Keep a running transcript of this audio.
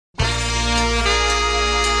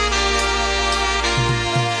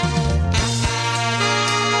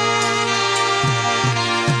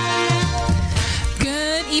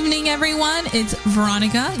everyone. It's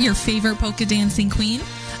Veronica, your favorite polka dancing queen.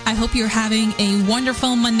 I hope you're having a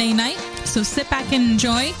wonderful Monday night. So sit back and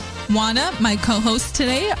enjoy. Wanda, my co-host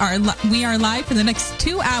today, we are live for the next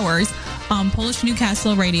 2 hours on Polish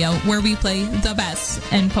Newcastle Radio, where we play the best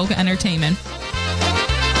in polka entertainment.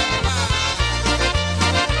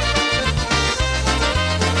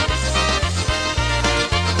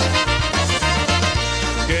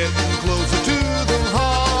 Getting closer to the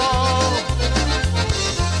hall,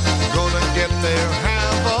 gonna get there,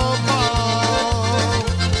 have a ball,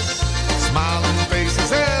 smiling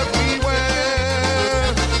faces everywhere,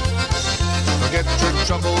 forget your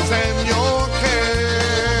troubles and your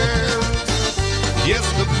cares. Yes,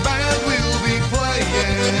 the band will be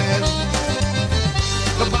playing,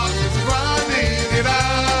 the box is grinding it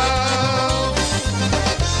out,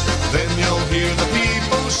 then you'll hear the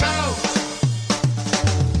people shout.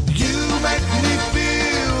 Make me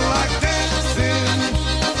feel like dancing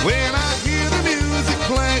when I hear the music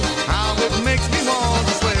play, how it makes me want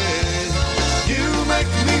to sway. You make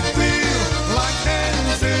me feel like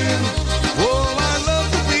dancing. Oh, I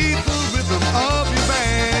love the beat, the rhythm of your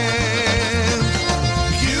band.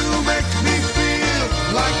 You make me feel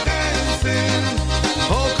like dancing.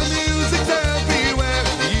 Polka music's everywhere,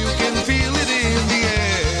 you can feel it in the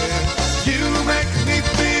air. You make me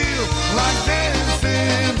feel like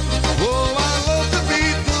dancing. Oh, I love the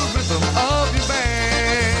beat, the rhythm of your band.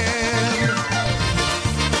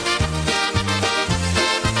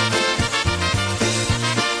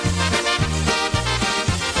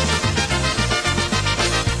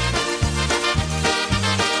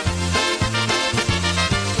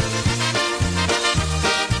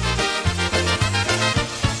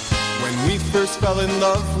 When we first fell in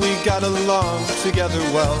love, we got along together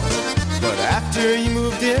well. But after you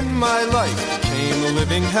moved in, my life became a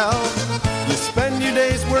living hell. You spend your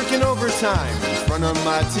days working overtime in front of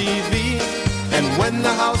my TV. And when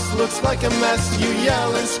the house looks like a mess, you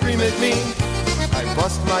yell and scream at me. I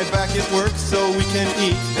bust my back at work so we can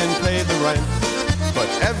eat and pay the rent. But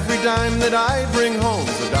every dime that I bring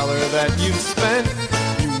home's a dollar that you've spent.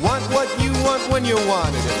 You want what you want when you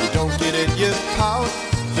want it. If you don't get it, you pout.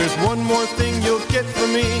 There's one more thing you'll get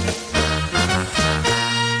from me.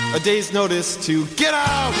 A day's notice to get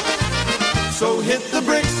out. So hit the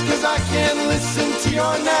bricks, cause I can't listen to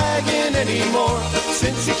your nagging anymore.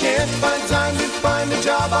 Since you can't find time to find a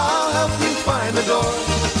job, I'll help you find the door.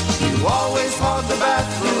 You always hog the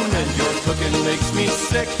bathroom and your cooking makes me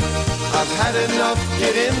sick. I've had enough,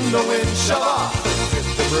 get in the wind, shove off, hit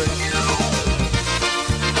the bricks.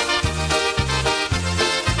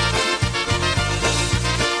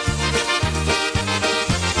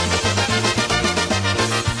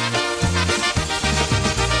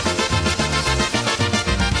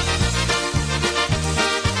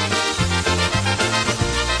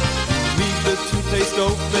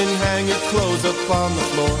 Open, hang your clothes up on the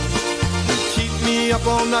floor. You keep me up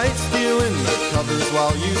all night, stealing the covers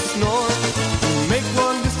while you snore. You make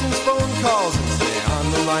long-distance phone calls and stay on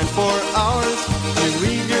the line for hours. You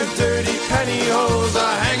leave your dirty pantyhose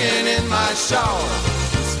hanging in my shower.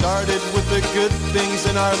 We started with the good things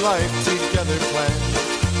in our life together planned,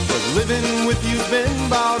 but living with you's been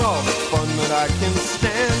about all the fun that I can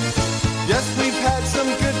stand. Yes, we've had some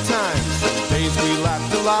good times, some days we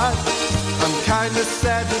laughed a lot. I'm kinda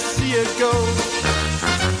sad to see it go.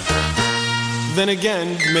 Then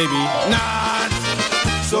again, maybe not.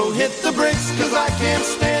 So hit the bricks, cause I can't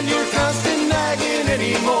stand your constant nagging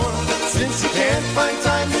anymore. Since you can't find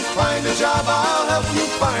time to find a job, I'll help you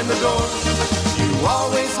find the door. You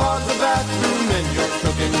always hog the bathroom and your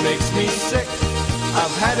cooking makes me sick.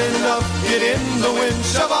 I've had enough, get in the wind,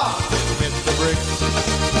 shove off, hit the bricks.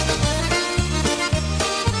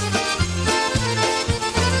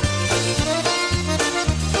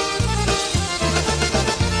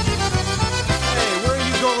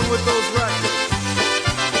 With those records.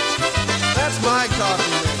 That's my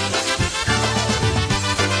coffee maker.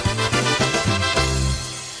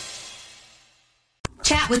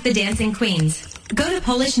 Chat with the Dancing Queens. Go to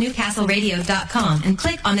PolishNewcastleRadio.com and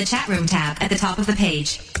click on the chat room tab at the top of the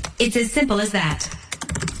page. It's as simple as that.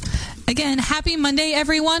 Again, happy Monday,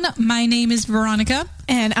 everyone. My name is Veronica.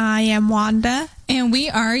 And I am Wanda. And we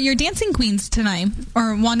are your dancing queens tonight.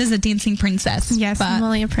 Or Wanda's a dancing princess. Yes, I'm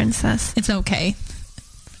only a princess. It's okay.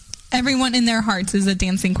 Everyone in their hearts is a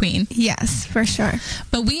dancing queen. Yes, for sure.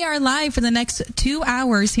 But we are live for the next 2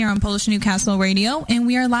 hours here on Polish Newcastle Radio, and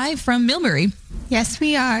we are live from Millbury. Yes,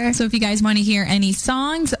 we are. So if you guys want to hear any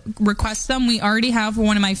songs, request them. We already have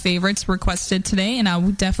one of my favorites requested today, and I'll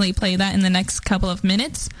definitely play that in the next couple of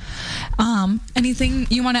minutes. Anything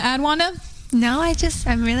you want to add, Wanda? No,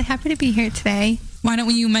 I'm really happy to be here today. Why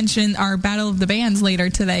don't you mention our Battle of the Bands later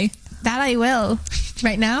today? That I will.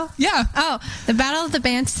 Right now? Yeah. Oh, the Battle of the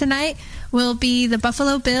Bands tonight will be the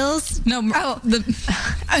Buffalo Bills. No.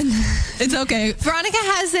 It's okay. Veronica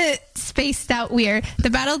has it spaced out weird. The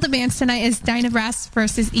Battle of the Bands tonight is Dynabrass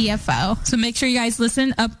versus EFO. So make sure you guys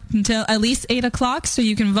listen up until at least 8 o'clock so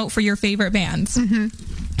you can vote for your favorite bands. Mm-hmm.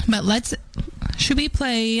 But should we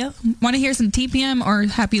play, want to hear some TPM or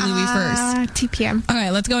Happy Louie first? TPM. Okay,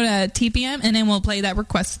 let's go to TPM and then we'll play that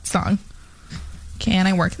request song. Can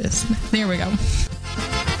I work this? There we go.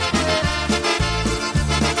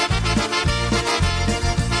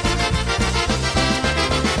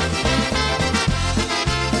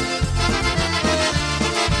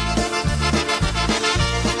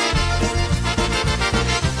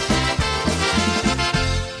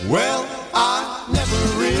 Well, I never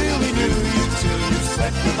really knew you till you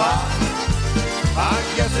said goodbye. I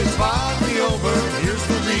guess it's finally over, here's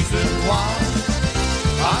the reason why.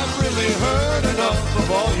 I've really heard enough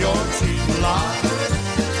of all your cheating lies.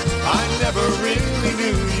 I never really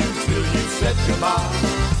knew you till you said goodbye.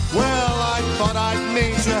 Well, I thought I'd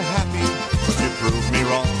made you happy, but you proved me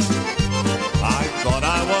wrong. I thought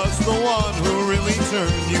I was the one who really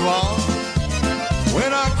turned you on.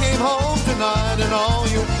 When I came home tonight and all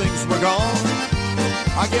your things were gone,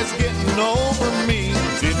 I guess getting over me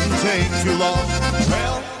didn't take too long.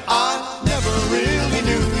 Well, I never really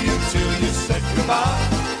knew you till you said goodbye.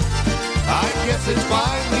 I guess it's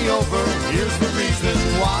finally over, here's the reason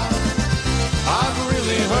why. I've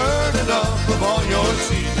really heard enough of all your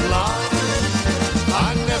cheating lies.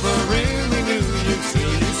 I never really knew you till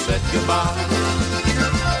you said goodbye.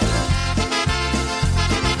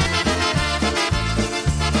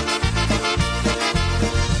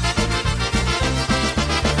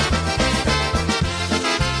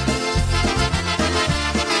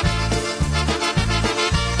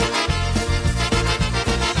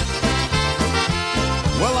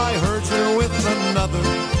 Another,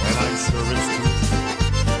 and I'm sure it's true.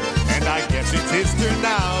 And I guess it's his turn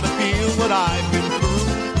now to feel what I've been through.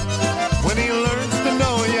 When he learns to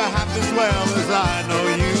know you half as well as I know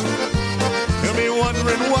you, he'll be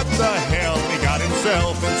wondering what the hell he got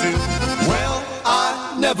himself into. Well,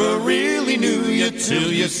 I never really knew you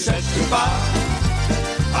till you said goodbye.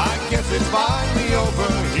 I guess it's finally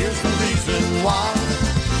over, here's the reason why.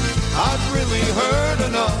 I've really heard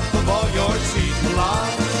enough of all your cheating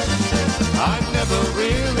lies. I never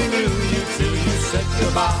really knew you till you said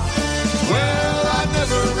goodbye. Well, I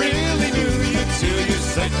never really knew you till you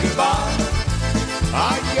said goodbye.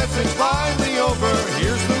 I guess it's finally over,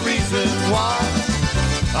 here's the reason why.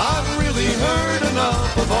 I've really heard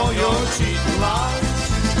enough of all your cheating lies.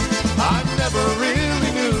 I never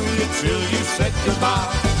really knew you till you said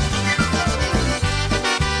goodbye.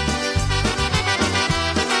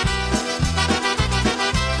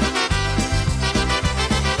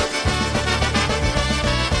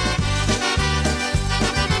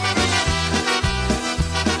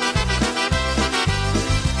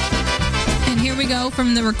 We go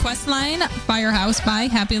from the request line, Firehouse by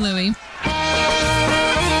Happy Louie.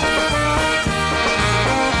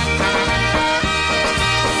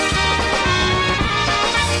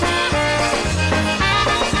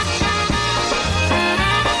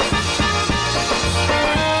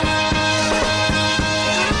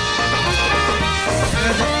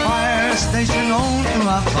 There's a fire station on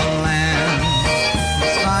throughout the land.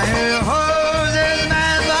 Fire hoses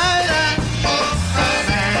manned by that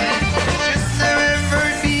man. Should there ever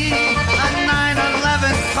be a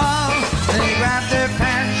 9/11 call, they grab their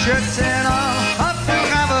pants, shirts and all up to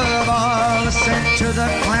cover the ball. Listen to the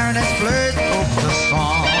clarinets play the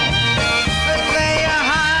song. But they are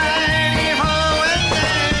hiding home when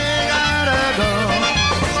they gotta go.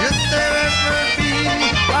 Should there ever be a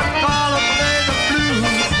call to play the blues,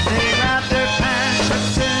 they grab their pants,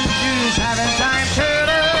 shirts and shoes, having time to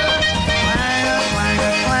lose.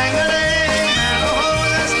 Clang-a-clang-a-clang-a-ding, man, the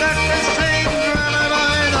hose is stuck to sing.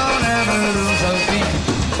 Run-a-boy, don't ever lose a beat.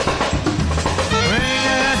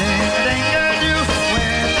 Ring-a-ding-a-ding-a-doo,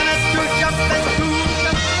 where's the net to jump and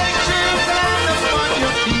jump and shoot, land upon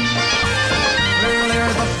your feet. Well,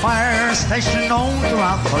 there's a fire station on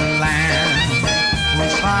throughout the land,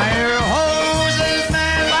 whose fire hoses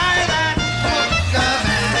manned by that hooker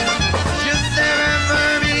man. Should there ever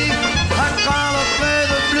be a call to play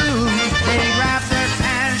the blues, they grab their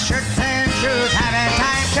pants, shirts and shoes, having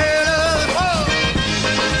time to lose. Whoa!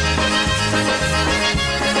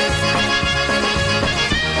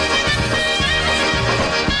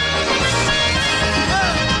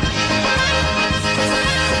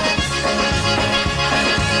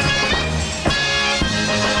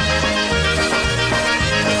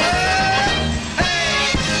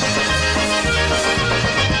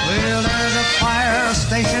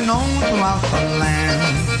 known throughout the land,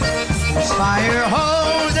 whose fire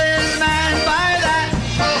hose is manned by that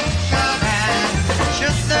polka band.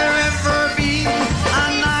 Should there ever be a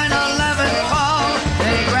 9/11 call,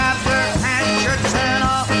 they grab their pants, shirts, and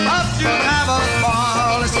all up to have a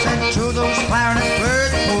ball. Listen to those clarinet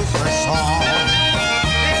bird polka songs.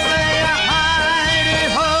 They play a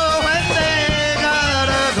hidey-ho when they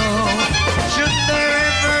gotta go. Should there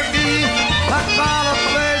ever be a call to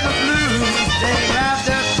play the blues, they grab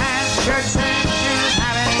their pants, shirts, and shoes,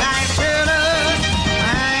 having time to lose.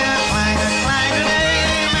 Clang-a-clang-a-clang-a-ding,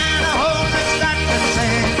 man, the hose and start to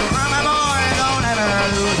sing. Come on, boy, don't ever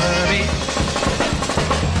lose a beat.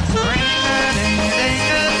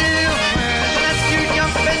 Ring-a-ding-a-ding-a-doo, where's the nest you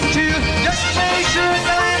jump into? Just make sure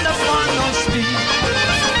to land upon those feet.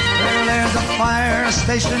 Well, there's a fire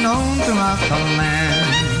station known throughout the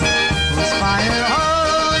land, whose fire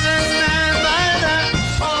hose is manned by that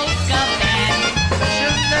polka band.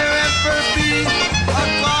 Should there ever be a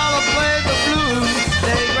call to play the blues,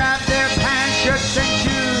 they grab their pants, shirts, and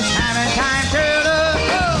shoes, having time to look.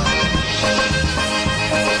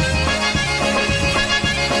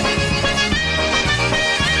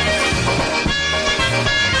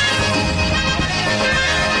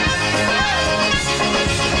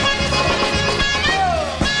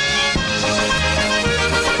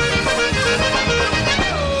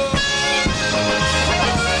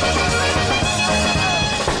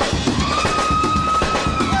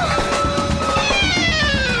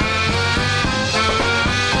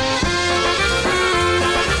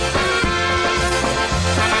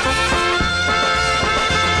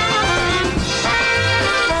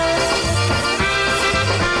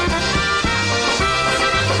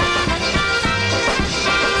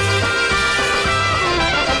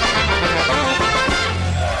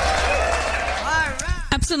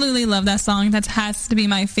 Absolutely love that song. That has to be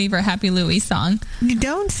my favorite Happy Louie song. You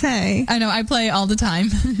don't say. I know, I play it all the time.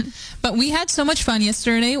 But we had so much fun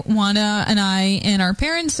yesterday. Wanda and I and our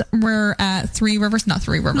parents were at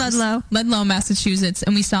Ludlow, Massachusetts,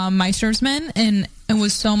 and we saw Meister's Men, and it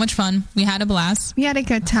was so much fun. We had a blast. We had a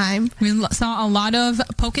good time. We saw a lot of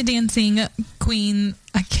polka dancing queen.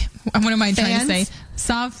 What am I trying to say?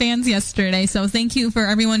 Saw fans yesterday. So thank you for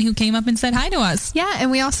everyone who came up and said hi to us. Yeah, and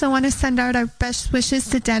we also want to send out our best wishes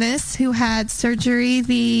to Dennis, who had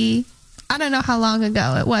surgery I don't know how long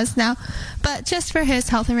ago it was now, but just for his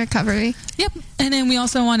health and recovery. Yep. And then we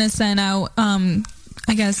also want to send out,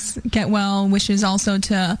 get well wishes also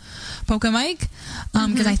to Polka Mike,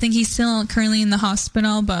 because I think he's still currently in the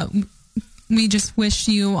hospital, but we just wish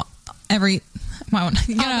you wow,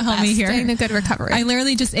 you gotta help me here. In a good recovery. I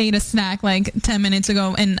literally just ate a snack like 10 minutes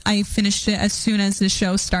ago, and I finished it as soon as the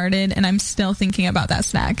show started, and I'm still thinking about that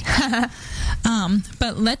snack.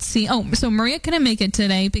 But let's see. Oh, so Maria couldn't make it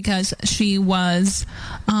today because she was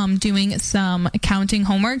doing some accounting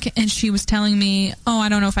homework, and she was telling me, I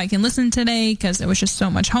don't know if I can listen today because it was just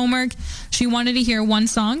so much homework. She wanted to hear one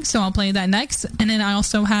song, so I'll play that next. And then I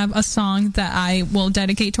also have a song that I will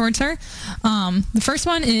dedicate towards her. The first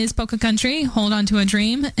one is Polka Country, Hold On to a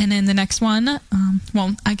Dream. And then the next one,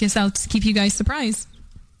 I guess I'll just keep you guys surprised.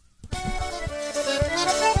 I'm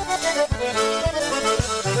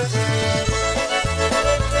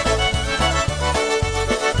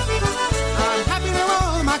happy to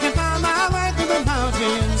roam, I can find my way through the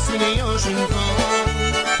mountains to the ocean floor.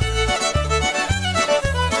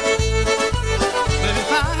 But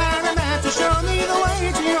if I had a map to show me the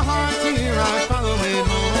way to your heart, here I'd follow it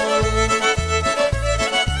more.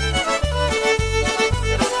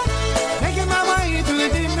 Making my way through the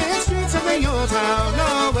dim streets of the old town,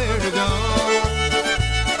 nowhere to go.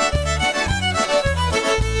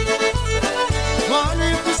 Wonder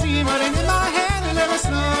if you see running in my head and never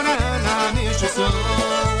slow down, I miss you so.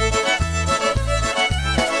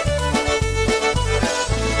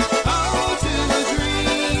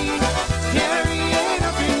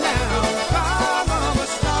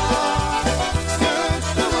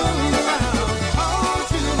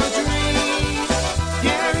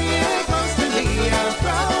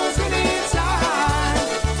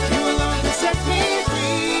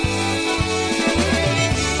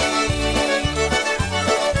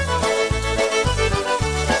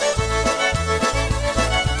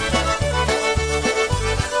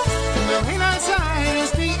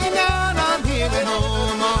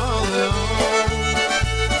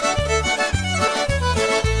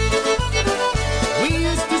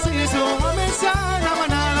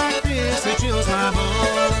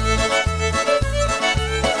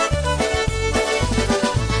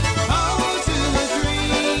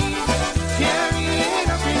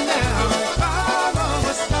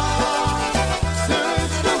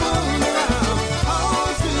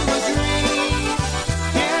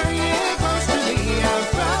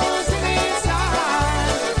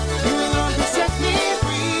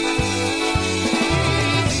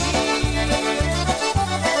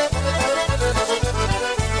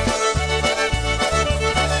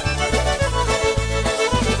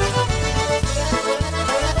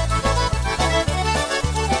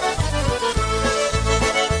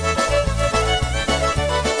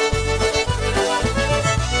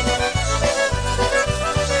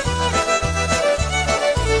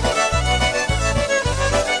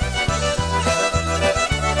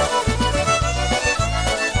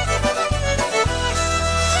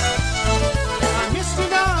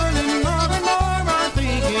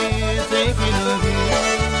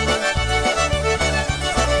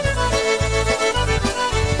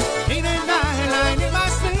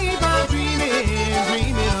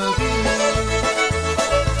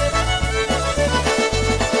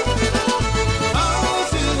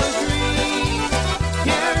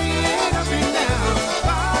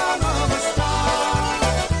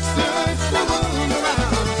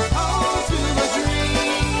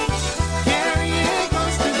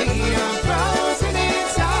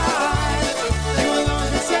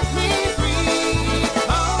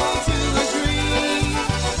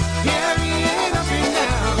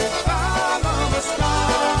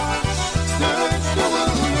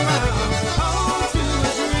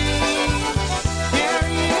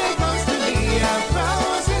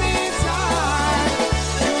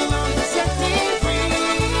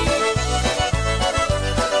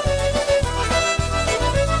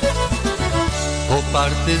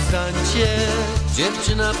 partyzancie,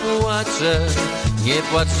 dziewczyna płacze. Nie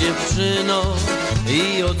płacz dziewczyno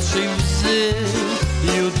i otrzyj łzy.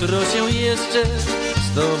 Jutro się jeszcze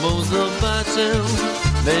z tobą zobaczę.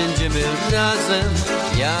 Będziemy razem,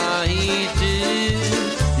 ja i ty.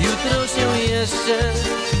 Jutro się jeszcze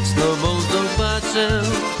z tobą zobaczę.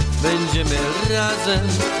 Będziemy razem,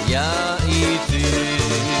 ja i ty.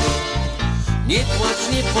 Nie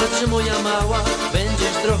płacz moja mała,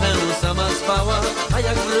 będziesz trochę sama spała. A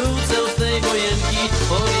jak wrócę z tej wojenki,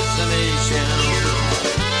 powietrzymy się.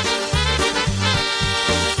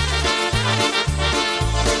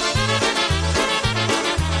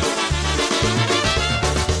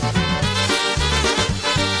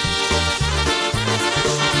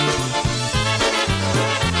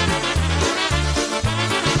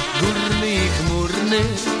 Górny i chmurny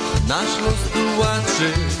nasz los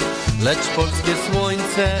tułaczy, lecz polskie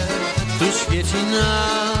słońce tu świeci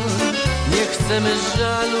nam. Nie chcemy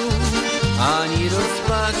żalu ani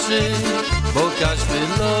rozpaczy, bo każdy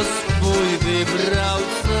los swój wybrał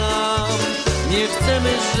sam. Nie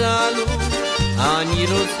chcemy żalu ani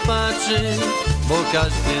rozpaczy, bo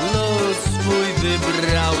każdy los swój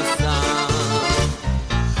wybrał sam.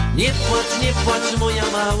 Nie płacz moja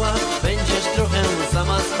mała, będziesz trochę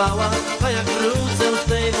sama spała. A jak wrócę z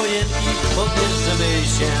tej wojenki, pobierzemy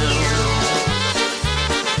się.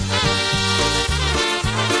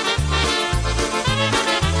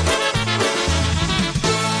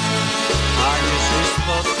 A jeśli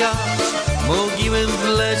spotkać mogiłę w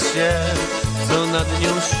lesie, co nad nią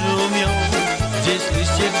szumią, gdzieś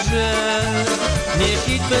liście drzew, niech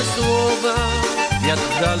ich bez słowa wiatr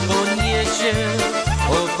dal poniesie.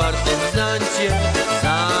 O partyzancie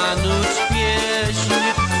zanudź pieśń,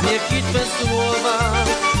 niech idź bez słowa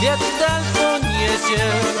wiatr dal poniesie.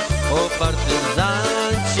 O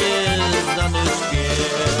partyzancie zanudź pieśń.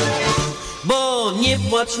 Bo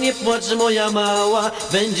nie płacz moja mała,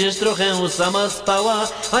 będziesz trochę sama spała.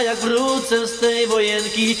 A jak wrócę z tej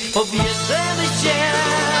wojenki, pobierzemy się.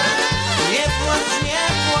 Nie płacz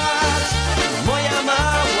moja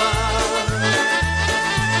mała.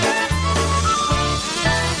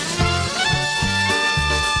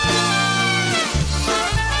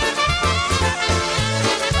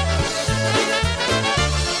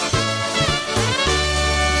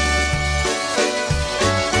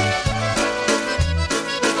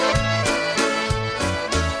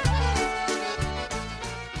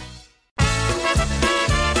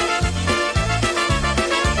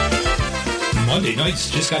 Monday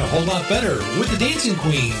nights just got a whole lot better with the Dancing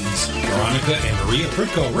Queens, Veronica and Maria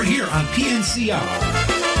Pritko. We're here on PNCR.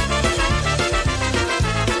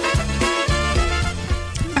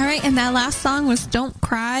 All right, and that last song was Don't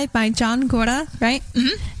Cry by John Gora, right?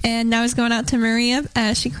 Mm-hmm. And that was going out to Maria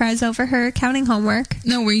as she cries over her accounting homework.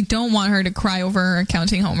 No, we don't want her to cry over her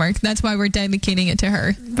accounting homework. That's why we're dedicating it to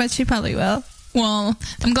her. But she probably will. Well,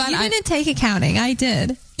 I'm glad you didn't take accounting. I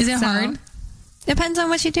did. Is it hard? Depends on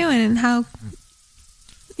what you're doing and how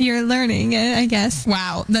you're learning it, I guess.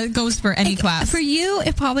 Wow, that goes for any class. For you,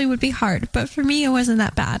 it probably would be hard, but for me, it wasn't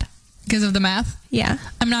that bad. Because of the math? Yeah.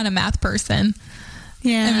 I'm not a math person.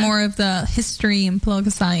 Yeah. And more of the history and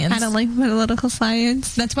political science. I don't like political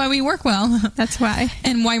science. That's why we work well. That's why.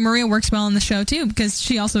 And why Maria works well on the show, too, because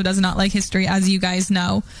she also does not like history, as you guys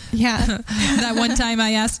know. Yeah. That one time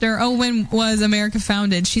I asked her, when was America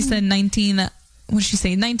founded? She said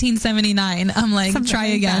 1979. I'm like, Something try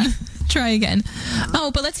like again. that. Try again. Oh,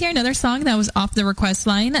 but let's hear another song that was off the request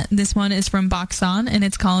line. This one is from Boxon, and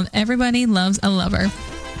it's called Everybody Loves a Lover.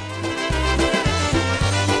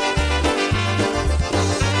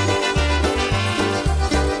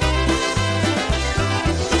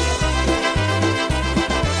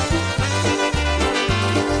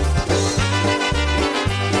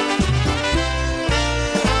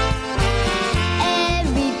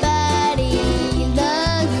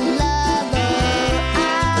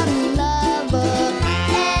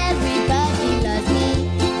 Everybody loves me,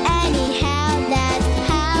 anyhow, that's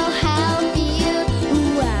how I feel.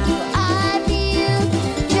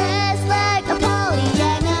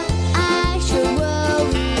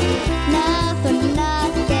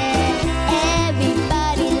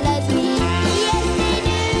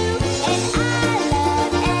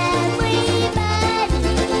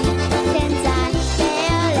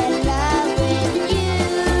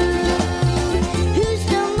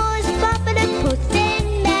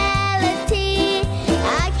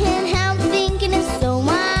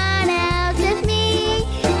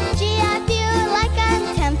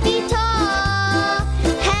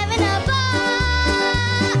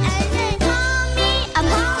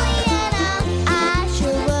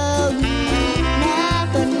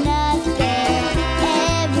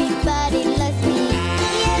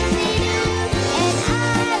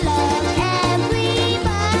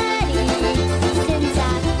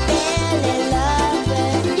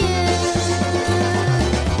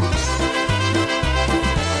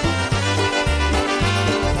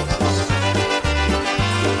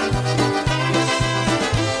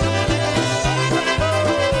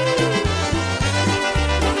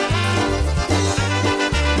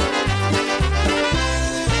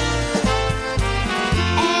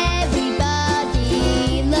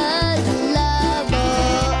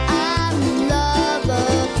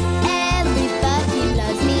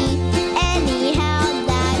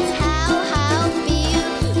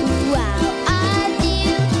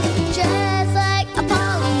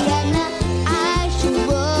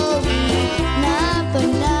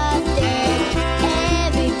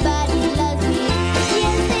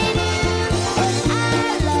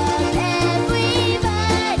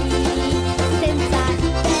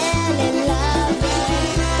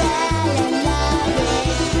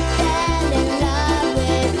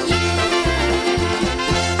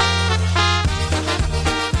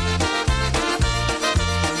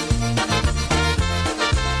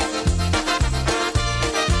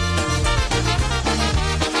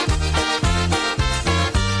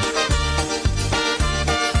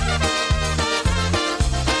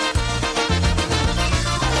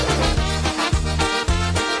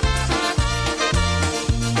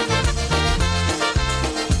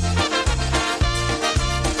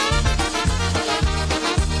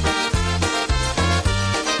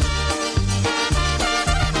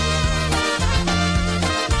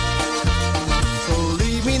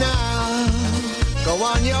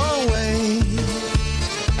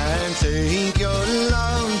 think you'll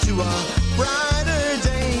love to a brighter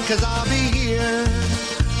day, 'cause I'll be here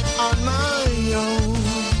on my own.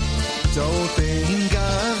 Don't think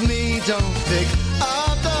of me, don't pick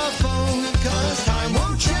up the phone, 'cause time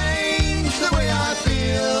won't change the way I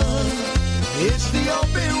feel. It's the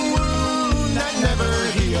open wound that never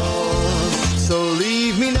heals. So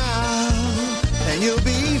leave me now and you'll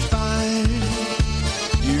be fine.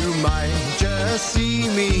 You might just see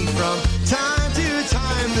me from time to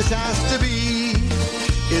time. This has to be,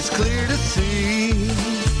 it's clear to see.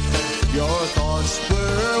 Your thoughts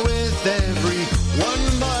were with everyone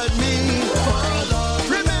but me. For love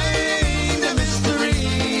remained a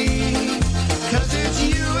mystery, 'cause it's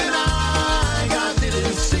you and I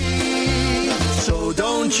didn't see. So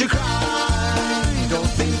don't you cry,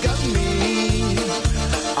 don't think of me.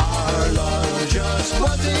 Our love just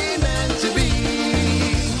wasn't meant to be.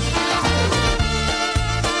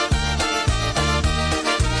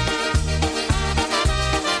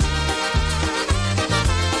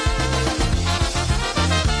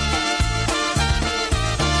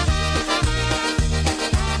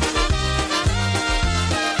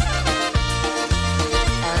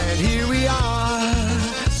 And here we are,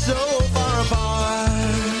 so far apart.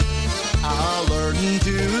 I'll learn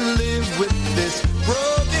to live with this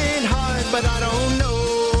broken heart, but I don't know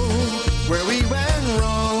where we went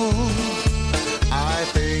wrong. I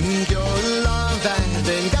think your love has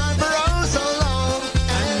been gone for oh so long,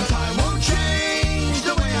 and time won't change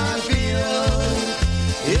the way I feel.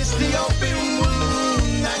 It's the open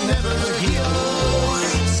wound that never heals.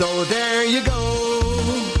 So there you go,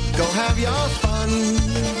 go have your fun.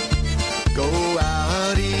 Go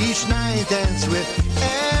out each night, dance with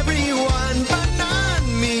everyone, but not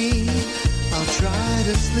me. I'll try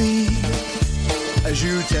to sleep as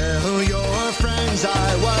you tell your friends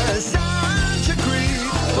I was such a creep.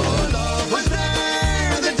 For love was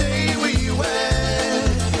there the day we wed,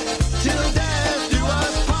 till death do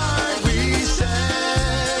us part, we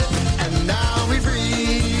said. And now we've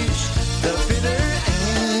reached the bitter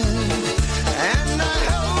end, and I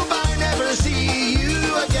hope I never see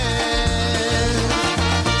you again.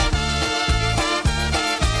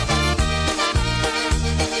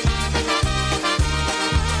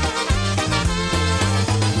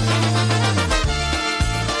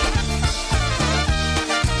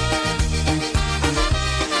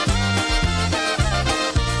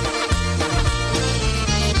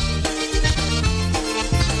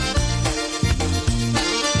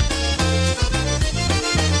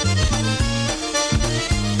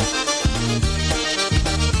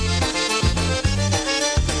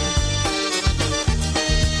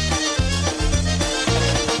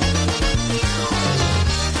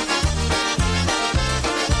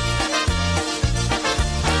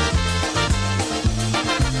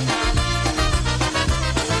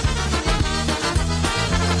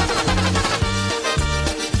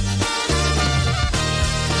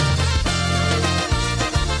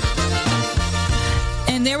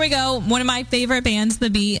 And there we go. One of my favorite bands, The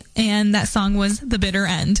Beat, and that song was The Bitter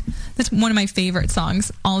End. That's one of my favorite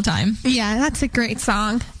songs all time. Yeah, that's a great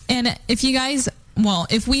song. And if you guys, well,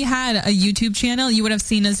 if we had a YouTube channel, you would have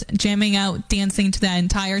seen us jamming out, dancing to that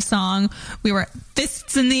entire song. We were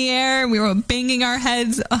fists in the air. We were banging our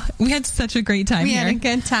heads. Oh, we had such a great time We here. had a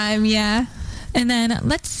good time, yeah. And then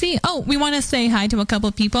let's see. Oh, we want to say hi to a couple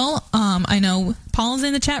of people. I know Paul's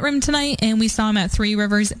in the chat room tonight, and we saw him at Three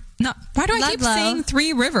Rivers. No, why do I keep Ludlow. saying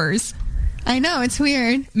Three Rivers? I know, it's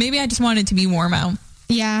weird. Maybe I just wanted to be warm out.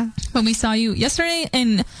 Yeah. But we saw you yesterday,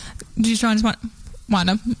 and do you just want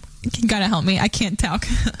to you gotta help me. I can't talk.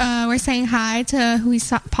 We're saying hi to who we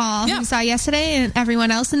saw, Paul, who Yeah. we saw yesterday, and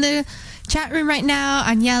everyone else in the chat room right now.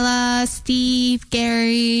 Aniela, Steve,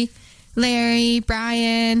 Gary, Larry,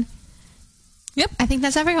 Brian. Yep. I think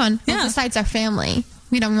that's everyone. Yeah. Well, besides our family.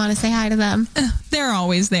 We don't want to say hi to them. They're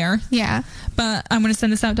always there. Yeah. But I'm going to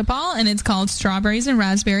send this out to Paul, and it's called Strawberries and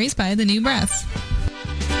Raspberries by The New Breaths.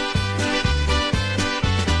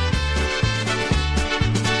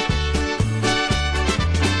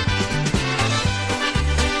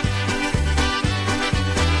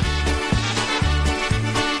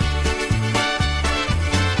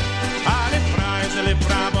 Ah, les fraises et les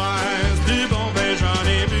framboises, du bon vin j'en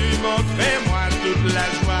ai bu, montrez-moi toute la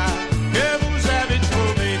joie que vous avez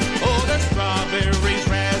trouvée. Oh, the strawberries,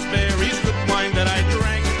 raspberries, good wine that I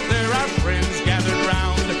drank, there are friends gathered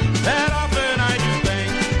round that often I do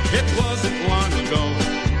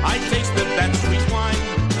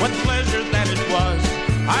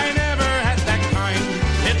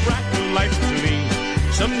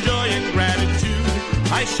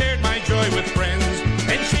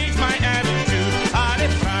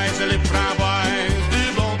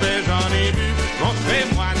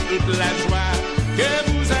toute la joie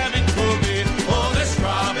que vous avez trouvée. Oh, the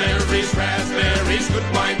strawberries, raspberries, good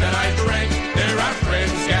wine that I drank. There are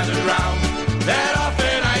friends gathered round that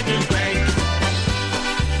often I do thank.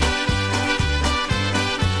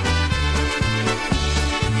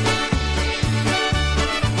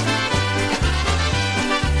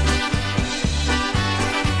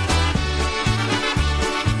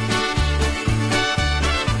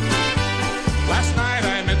 Last night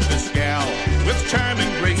I met this gal with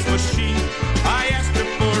charming grace was she. I asked her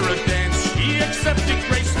for a dance, she accepted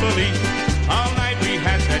gracefully. All night we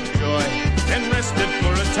had that joy and rested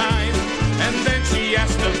for a time. And then she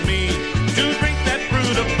asked of me to drink that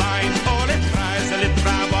brut of wine. Oh, les fraises et les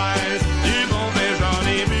framboises, du bon vin j'en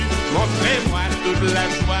ai bu. Montrez-moi toute la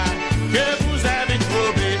joie que vous avez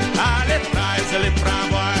trouvée. Ah, les fraises et les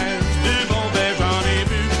framboises, du bon vin j'en ai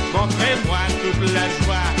bu. Montrez-moi toute la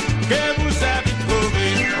joie que vous avez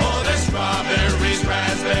trouvée. Oh, the strawberries,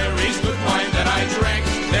 raspberries, good wine that I drank.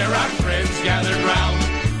 There are friends gathered round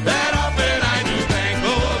that often I do thank.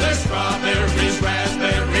 Oh, the strawberries,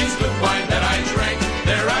 raspberries, good wine that I drank.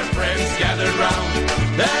 There are friends gathered round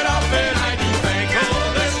that often I do thank.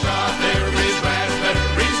 Oh, the strawberries,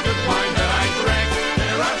 raspberries, good wine that I drank.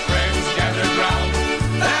 There are friends gathered round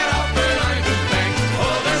that often I do thank.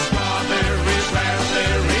 Oh, the strawberries,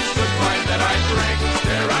 raspberries, good wine that I drank.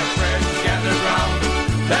 There are friends gathered round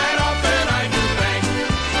that often I do thank.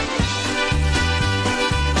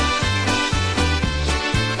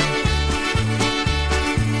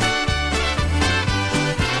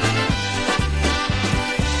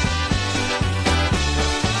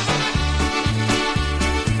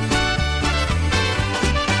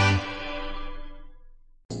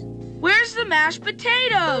 Where's the mashed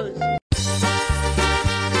potatoes?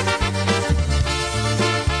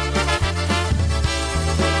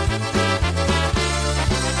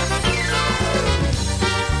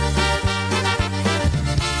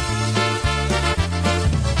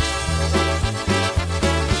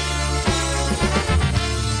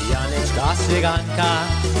 Janeczka cyganka,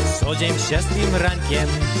 co dzień wczesnym rankiem,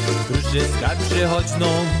 kruszy skarb przychodźną,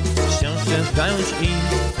 książkę zgająć im.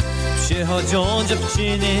 Przychodzą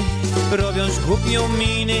dziewczyny, robią głupią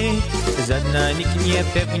miny, żadna nikt nie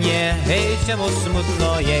pewnie, hej, czemu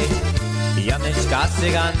smutno jej. Janeczka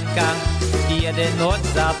cyganka, jeden noc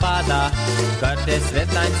zapada, kartę swe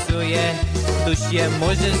tańcuje, ktoś je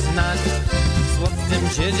może znać. Chłopcem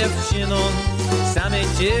czy dziewczyną, same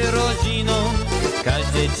czy rodziną,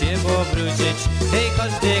 każdy cię powrócić, hej,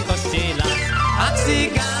 każdy kościela. A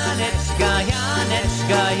cyganeczka,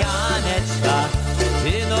 Janeczka, Janeczka,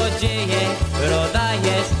 wynodzieje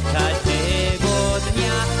rodajesz każdego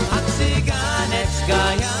dnia. A cyganeczka,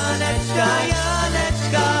 Janeczka,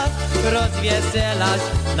 Janeczka, rozwieselasz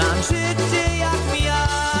nam życie jak ja.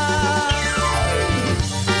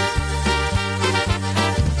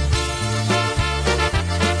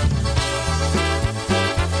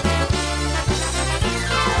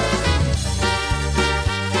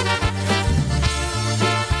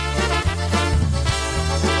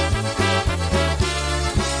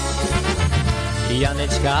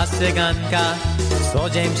 Janeczka cyganka, co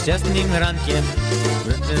dzień wczesnym rankiem,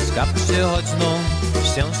 wręczka przychodźną,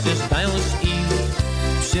 szczęście dają im.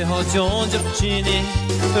 Przychodzą dziewczyny,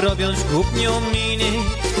 robią głupią miny,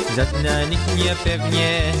 żadna nikt nie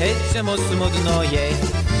pewnie, hej, czemu smutno jej.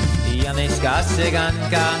 Janeczka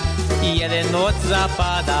cyganka, jeden noc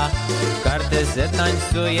zapada, kartę se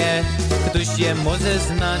tańcuje, ktoś je może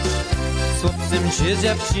znać. Chłopcem czy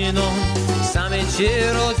dziewczyną, same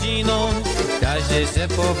czy rodziną, każdy chce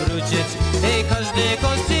powrócić, hej, każdy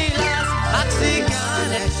kości las. A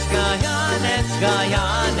cyganeczka, Janeczka,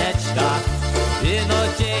 Janeczka,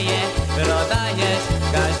 wynodzieje rodajesz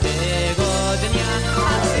każdego dnia.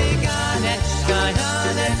 A cyganeczka,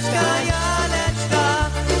 Janeczka, Janeczka,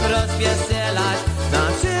 rozwieselasz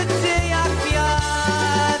nam życie jak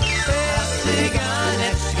wiatr. A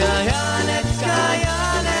cyganeczka, Janeczka,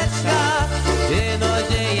 Janeczka,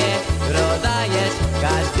 wynodzieje rodajesz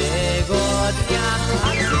każdego dnia. A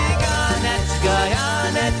cyganeczka,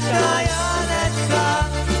 Janeczka, Janeczka,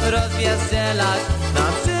 rozwieselasz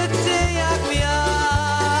nam życie jak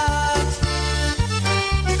wiatr.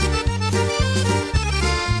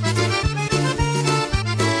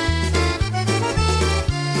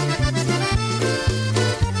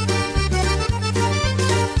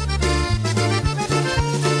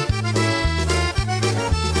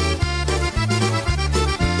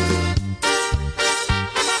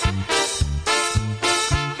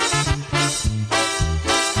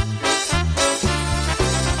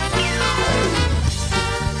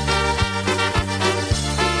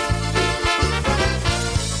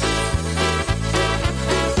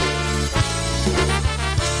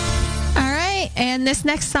 And this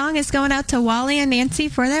next song is going out to Wally and Nancy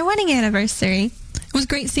for their wedding anniversary. It was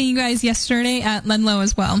great seeing you guys yesterday at Ludlow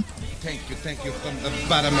as well. Thank you from the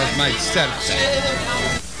bottom of my self.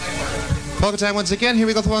 Polka time once again. Here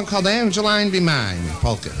we go for one called Angeline Be Mine.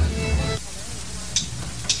 Polka.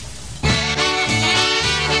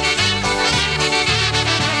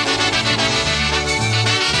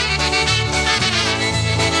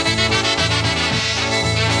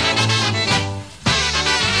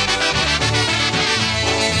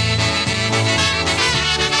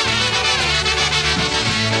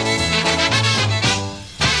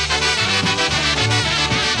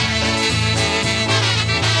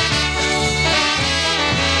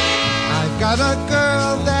 Got a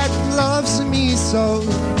girl that loves me so.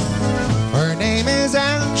 Her name is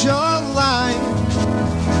Angeline.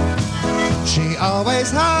 She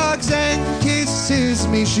always hugs and kisses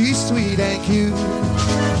me. She's sweet and cute,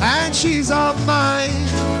 and she's all mine.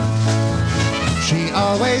 She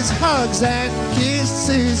always hugs and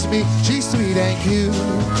kisses me. She's sweet and cute,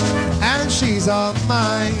 and she's all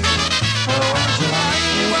mine. Oh, Angeline,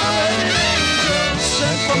 you are an angel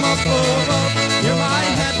sent from above. You're my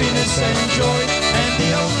happiness and joy, and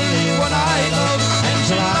the only one I love.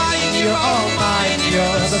 Angeline, you're all mine.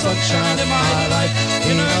 You're the sunshine in my life.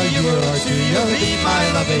 You know you are too. You'll be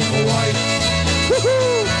my loving wife. Woo-hoo!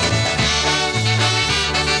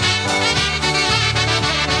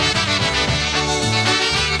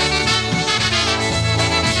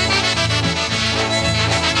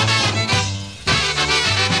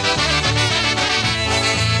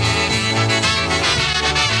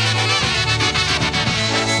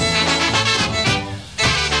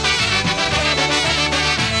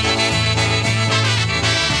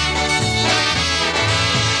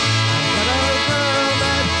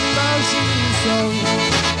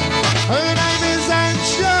 Her name is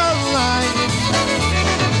Angeline.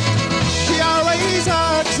 She always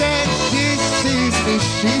hugs and kisses me.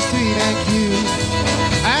 She's sweet and cute,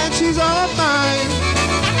 and she's all mine.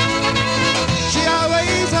 She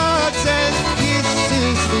always hugs and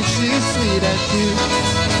kisses me. She's sweet and cute,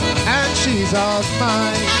 and she's all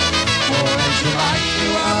mine. Oh, Angeline,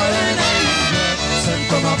 you are an angel sent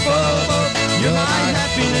from above. You're my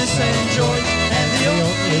happiness and joy, and the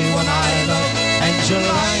only one I love.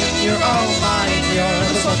 Angeline, you're all mine. You're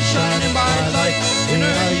the sunshine in my life. In a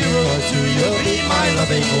year or two, you'll be my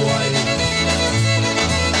loving wife.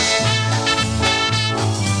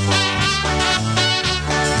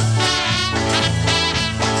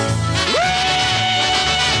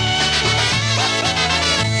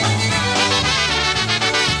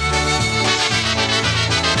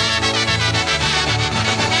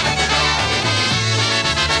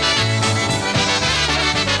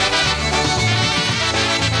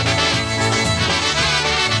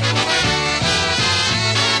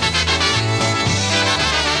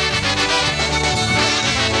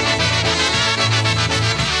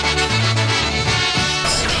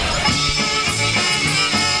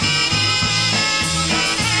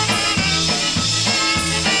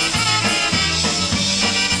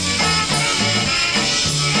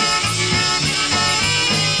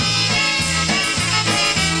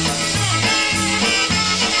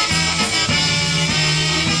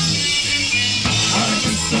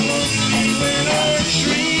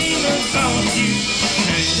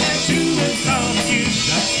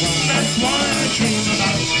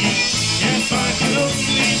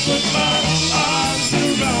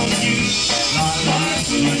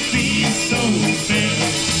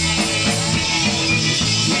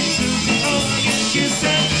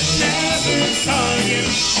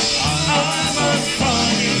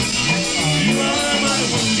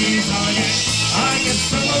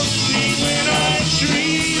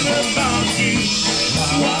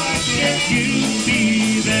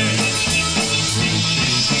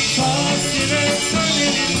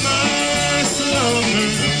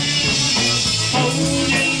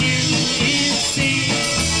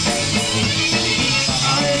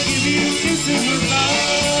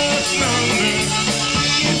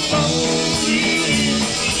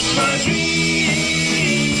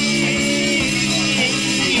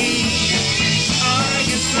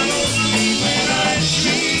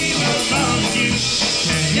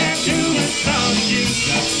 Can't do without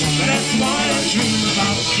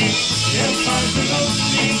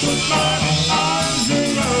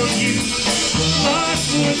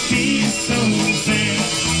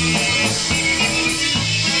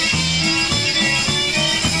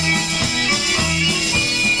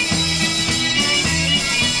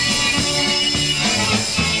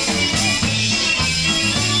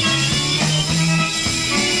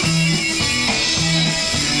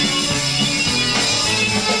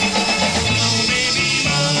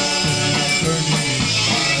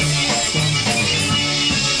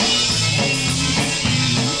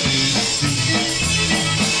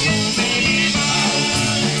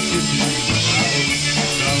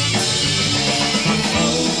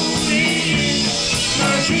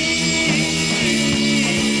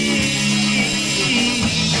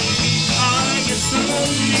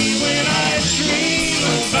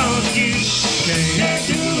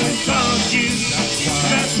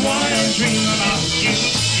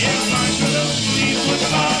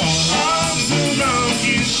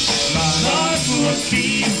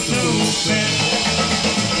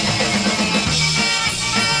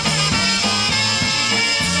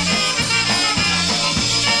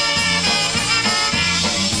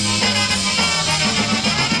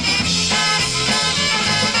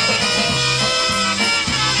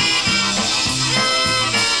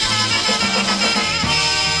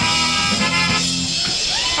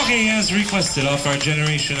as requested off our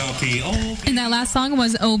Generation LP. Oh, And that last song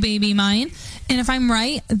was Oh Baby Mine. And if I'm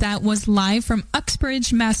right, that was live from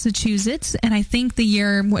Uxbridge, Massachusetts. And I think the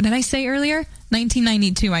year, what did I say earlier?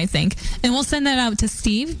 1992, I think. And we'll send that out to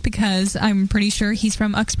Steve because I'm pretty sure he's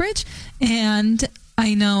from Uxbridge. And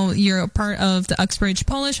I know you're a part of the Uxbridge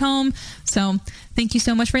Polish home. So thank you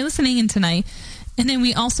so much for listening in tonight. And then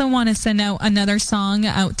we also want to send out another song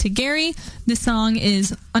out to Gary. This song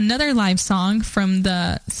is another live song from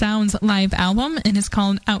the Sounds live album, and it's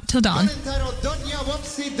called Out Till Dawn. Entitled Donia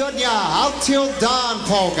Whoopsie Donia, Out Till Dawn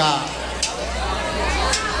polka.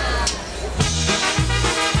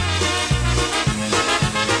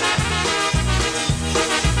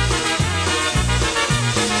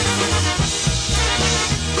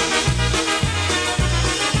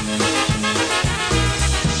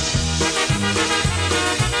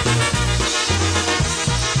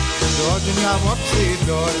 Do dnia łopsy,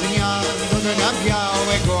 do dnia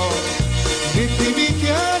białego. Wypij mi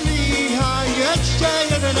kielicha jeszcze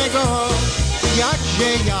jednego. Jakże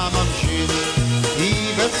ja mam żyć i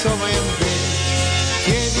wesołym być,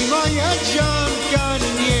 kiedy moja dzianka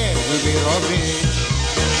nie lubi robić.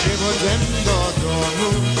 Przychodzę do domu,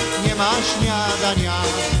 nie ma śniadania,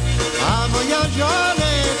 a moja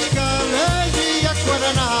żoneczka leży jak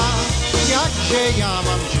kładana. Jakże ja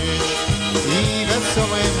mam żyć i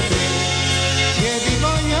wesołym być, kiedy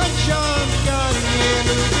moja dzianka nie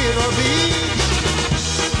lubi robić.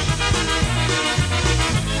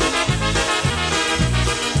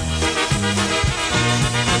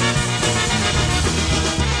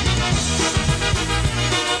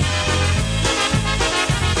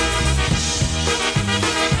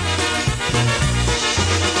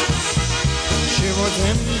 Przychodzę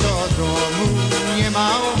do domu, nie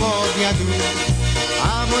ma obiadu,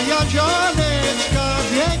 a moja żoneczka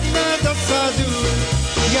biegnie do sadu.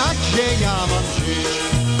 Jakże ja mam żyć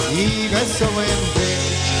i wesołym być,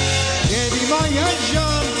 kiedy moja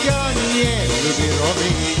żonka nie lubi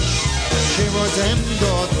robić. Przychodzę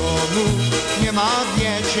do domu, nie ma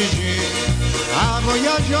wieczerzy, a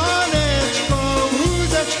moja żoneczko w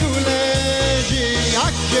łóżeczku leży.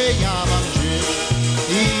 Jakże ja mam żyć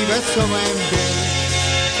i wesołym być,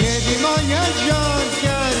 kiedy moja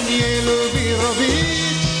żonka nie lubi robić.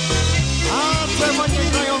 A te ładnie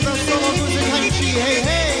grają wesoło muzykanci, hej,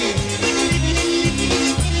 hej!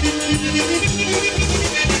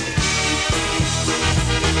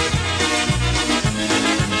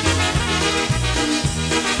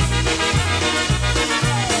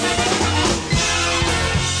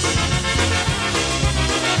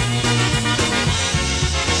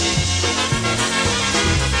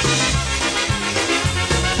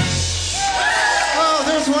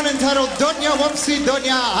 One entitled Donia Whoopsie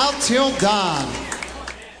Donia Out Till Dawn.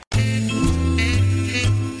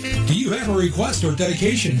 Do you have a request or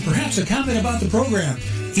dedication, perhaps a comment about the program?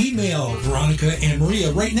 Email Veronica and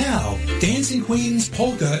Maria right now.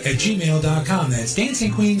 dancingqueenspolka@gmail.com. That's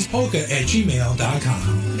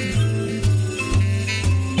dancingqueenspolka@gmail.com.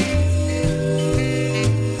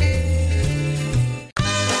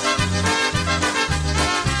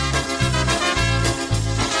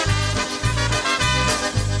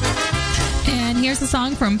 Here's a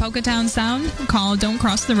song from Polka Town Sound called Don't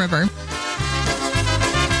Cross the River.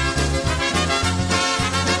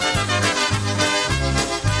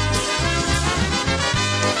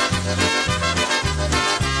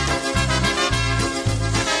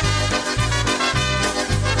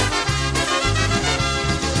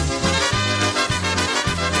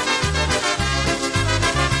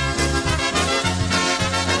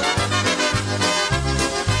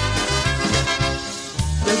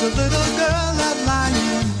 There's a little girl out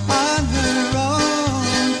lying on her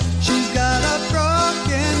own. She's got a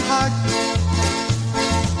broken heart.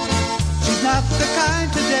 She's not the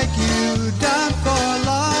kind to take you down for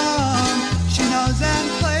long. She knows and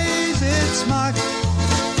plays it smart.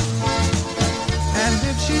 And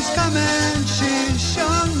if she's coming, she's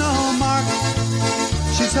shown no mark.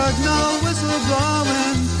 She's heard no whistle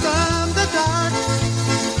blowing from the dark.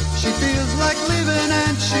 She feels like leaving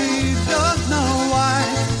and she don't know why.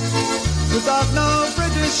 Without no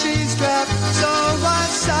bridges, she's trapped, so I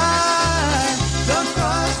sigh. Don't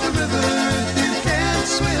cross the river if you can't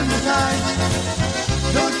swim the tide.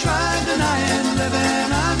 Don't try denying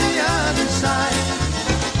living on the other side.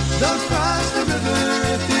 Don't cross the river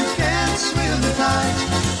if you can't swim the tide.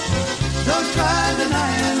 Don't try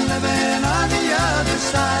denying living on the other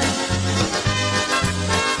side.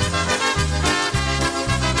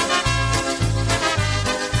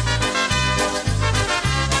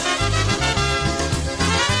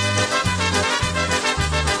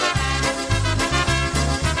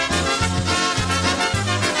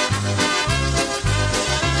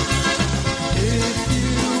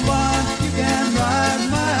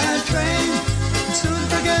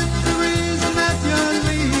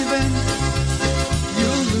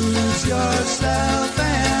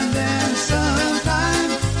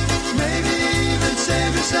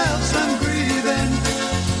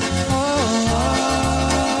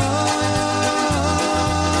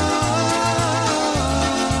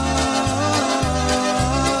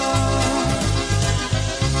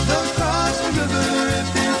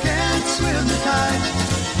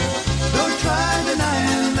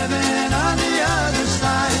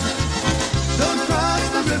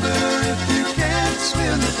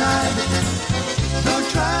 side. Don't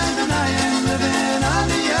try and deny I'm living on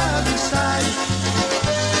the other side.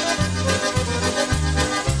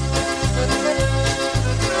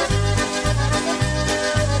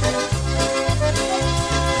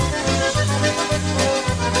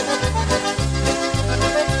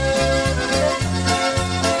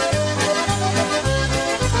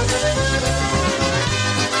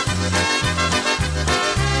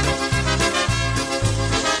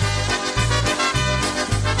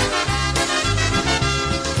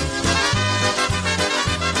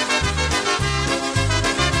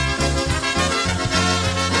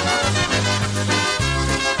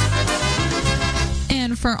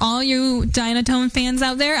 For all you Dynatone fans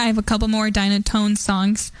out there, I have a couple more Dynatone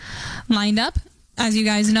songs lined up. As you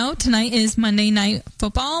guys know, tonight is Monday Night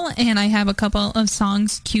Football, and I have a couple of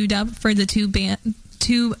songs queued up for the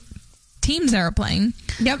two teams that are playing.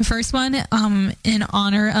 Yep. The first one, in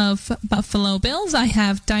honor of Buffalo Bills, I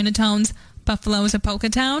have Dynatone's Buffalo is a Polka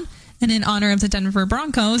Town, and in honor of the Denver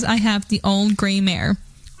Broncos, I have the Old Gray Mare.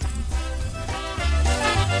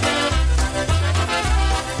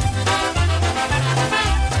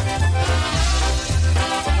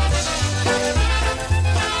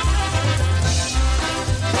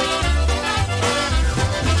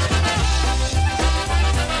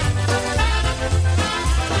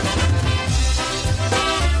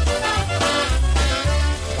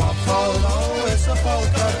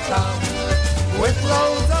 With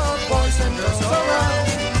loads of boys and girls around,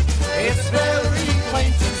 it's very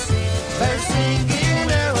plain to see they're singing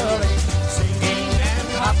merrily, singing and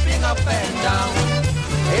hopping up and down.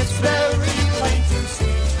 It's very plain to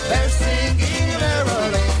see they're singing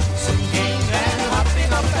merrily, singing and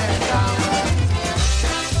hopping up and down.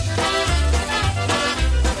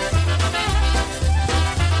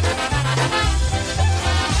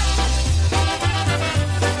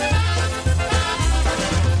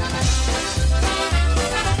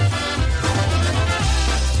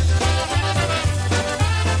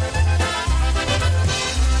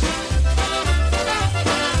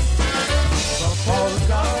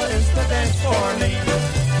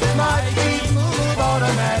 My feet move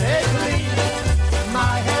automatically.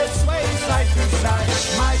 My head sways side to side.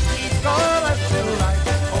 My feet go left to right.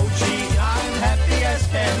 Oh gee, I'm happy as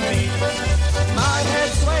can be. My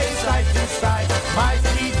head sways side to side. My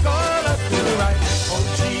feet go left to right. Oh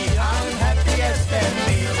gee, I'm happy as can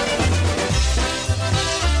be.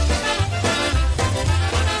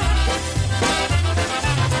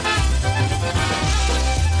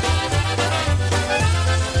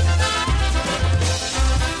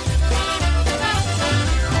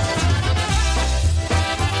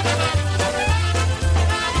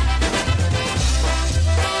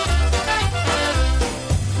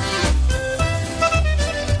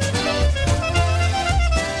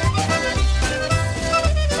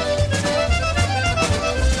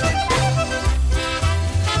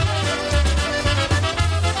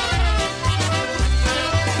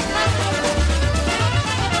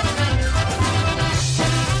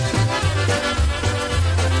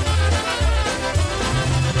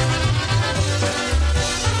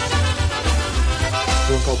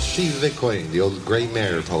 Called Shiva Queen, the Old Gray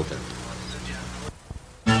Mare polka.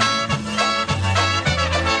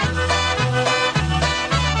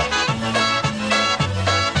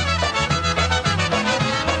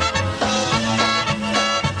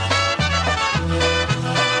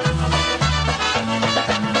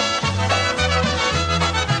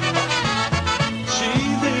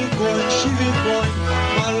 Siwy koń,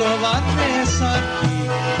 malowane sanki,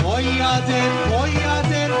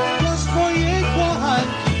 pojadę do swojej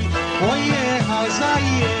kochanki. Pojechał,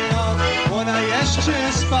 zajechał, ona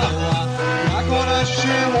jeszcze spała, jak ona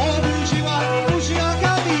się obudziła,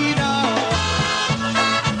 buziaka wina.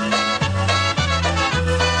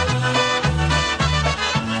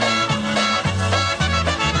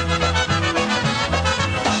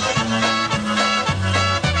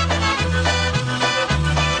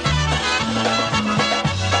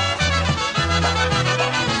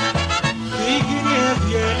 Nikt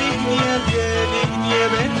nie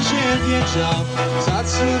będzie wiedział, za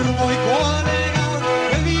cór mój kolega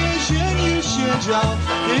w więzieniu siedział.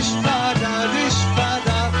 Gdyż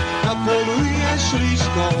pada, napolujesz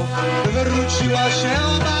lisko, wróciła się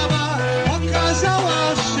baba,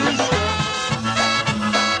 okazała wszystko.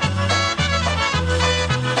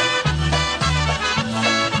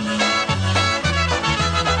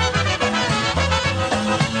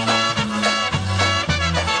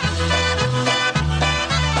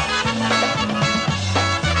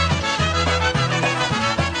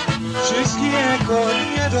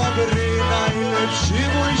 Konie dobry, najlepszy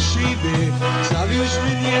mój siwy, zawiózł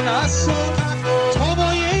mnie na sokach, to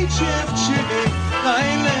mojej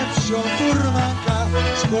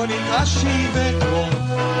Monika siwego,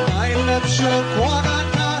 najlepsze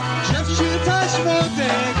kłamaka, że wczytać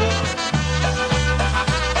młodego.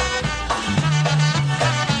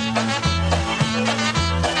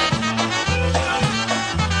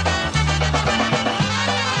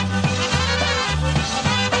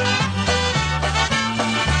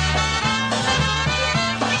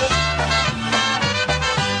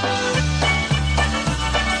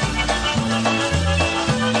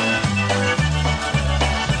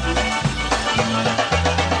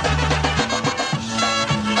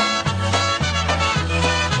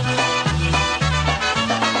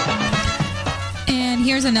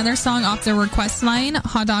 Here's another song off the request line,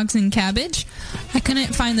 Hot Dogs and Cabbage. I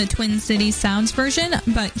couldn't find the Twin City Sounds version,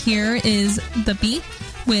 but here is the beat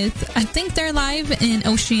with, I think they're live in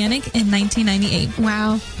Oceanic in 1998.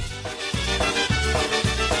 Wow.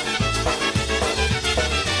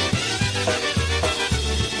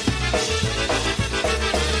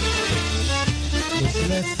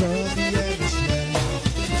 Myślę sobie,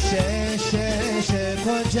 się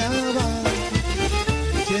podziała.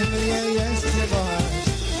 Czym mnie jeszcze kochać,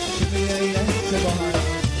 czym mnie jeszcze kochać,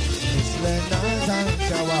 myślę na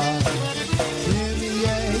zadziała. Czym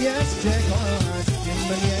mnie jeszcze kochać, czym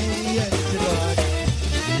mnie jeszcze kochać,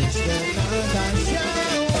 myślę na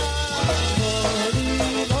zadziała. Boli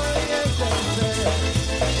moje serce,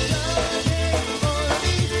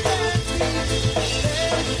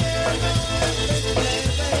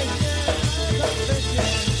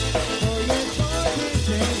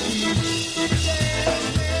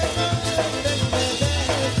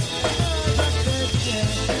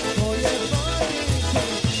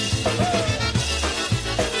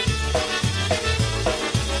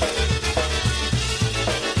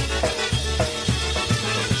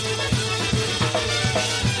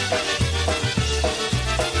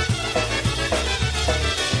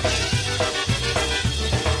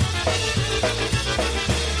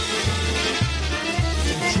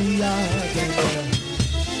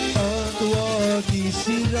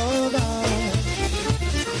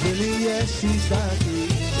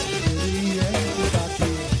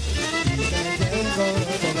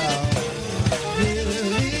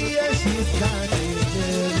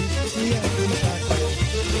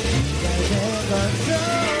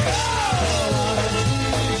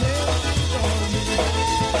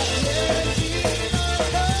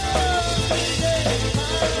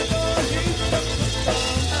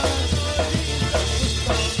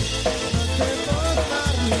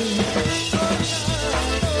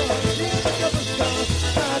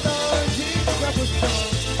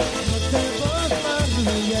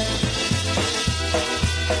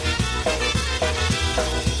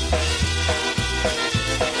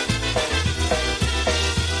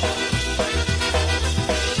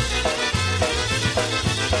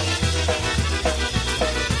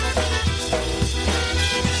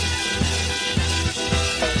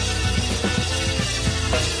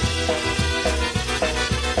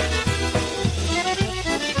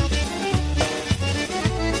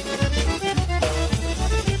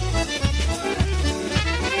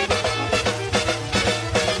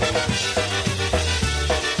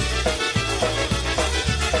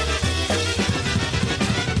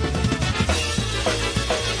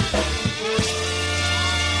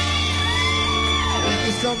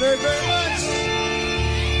 very, very much.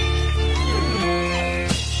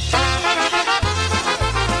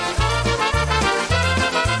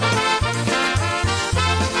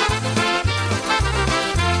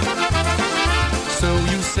 So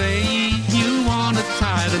you say you want to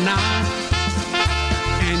tie the knot,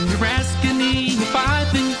 and you're asking me if I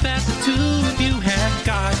think that the two of you have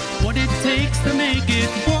got what it takes to make it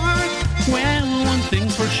work. Well, one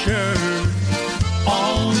thing's for sure,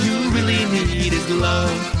 all you really need is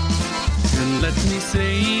love. And let me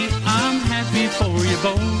say, I'm happy for you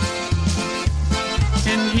both.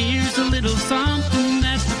 And here's a little something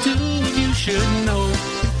that the two of you should know.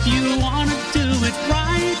 If you want to do it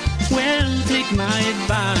right, well, take my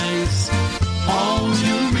advice. All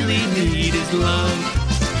you really need is love.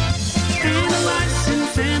 And a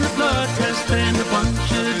license and a blood test and a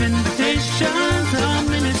bunch of invitations, a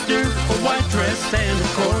minister, a white dress, and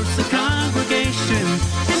of course a congregation,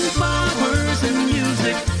 and flowers and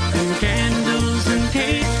music, and candles and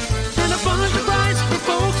cake, and a bunch of rice for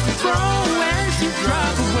folks to throw as you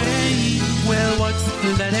drive away. Well, what's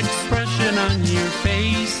that expression on your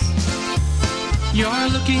face? You're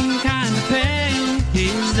looking kind of pale.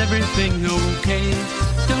 Is everything okay?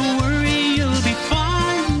 Don't worry, you'll be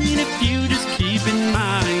fine if you just keep in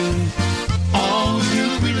mind, all you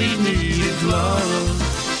really need is love.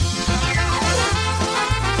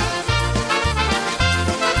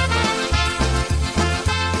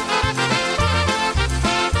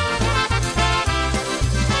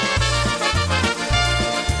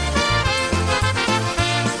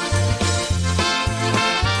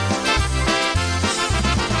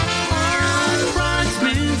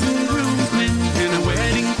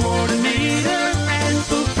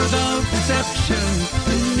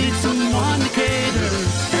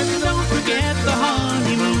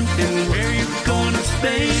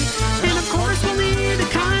 And of course we'll need a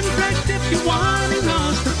contract if you're wanting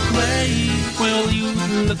us to play. Well, you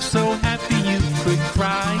look so happy you could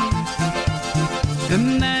cry,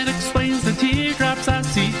 and that explains the teardrops I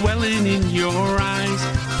see welling in your eyes.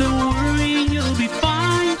 Don't worry, you'll be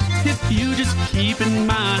fine if you just keep in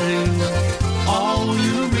mind all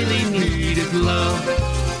you really need is love.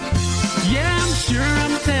 Yeah, I'm sure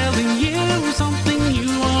I'm telling you something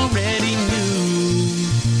you already knew.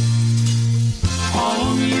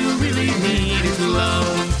 All you really need is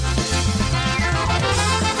love.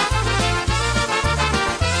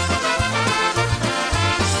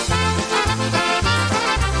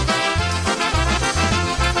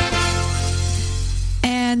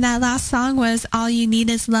 And that last song was All You Need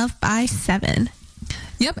Is Love by Seven.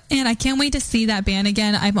 Yep, and I can't wait to see that band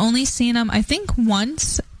again. I've only seen them, I think,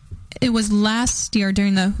 once. It was last year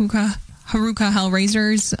during the Haruka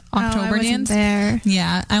Hellraisers October dance. There.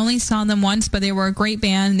 Yeah, I only saw them once, but they were a great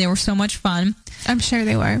band. They were so much fun. I'm sure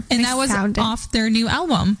they were. And that was off their new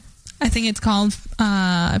album. I think it's called,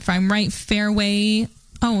 if I'm right, Fairway.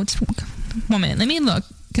 Oh, it's 1 minute. Let me look,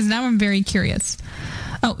 because now I'm very curious.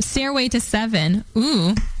 Oh, Stairway to Seven.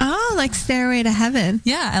 Ooh. Oh, like Stairway to Heaven.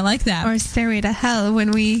 Yeah, I like that. Or Stairway to Hell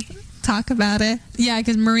when we talk about it. Yeah,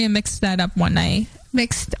 because Maria mixed that up one night.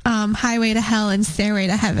 Mixed Highway to Hell and Stairway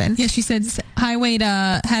to Heaven. Yeah, she said Highway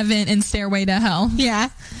to Heaven and Stairway to Hell. Yeah.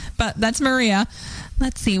 But that's Maria.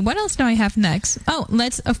 Let's see. What else do I have next? Oh,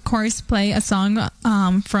 let's, of course, play a song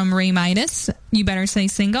from Ray Midas, You Better Say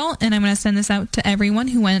Single. And I'm going to send this out to everyone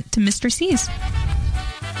who went to Mr. C's.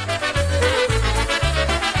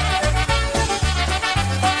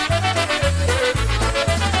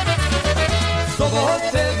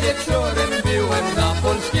 Sobotę wieczorem byłem na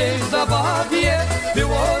polskiej zabawie.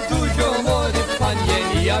 Było dużo młody w pannie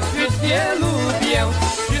i ja wszystkie lubię.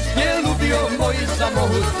 Wszystkie lubią mój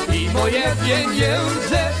samochód i moje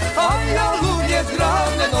pieniądze. A ja lubię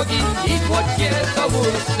zdrowe nogi i słodkie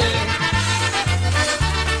całusy.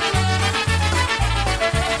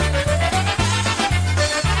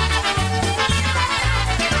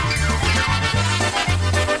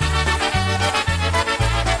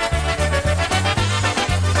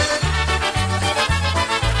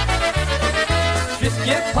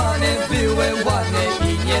 Wszystkie pany były ładne i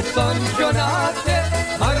nie są żonate.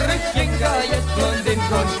 Marysienka jest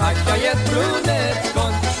blondynką, Kasia jest brunetką.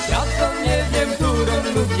 Ja sam nie wiem, którą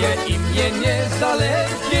lubię i mnie nie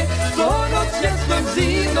zależy. Co noc jestem z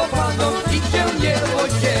inną paną i się nie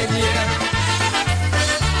ożenię.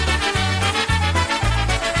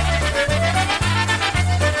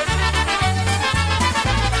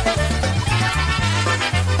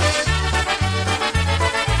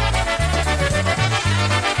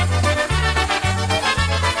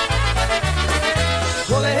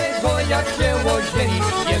 Jak się ożeni,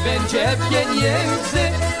 nie będzie pieniędzy,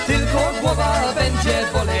 tylko głowa będzie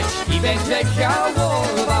boleć i będzie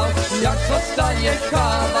żałował. Jak zostaniesz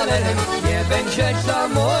kawalerem, nie będziesz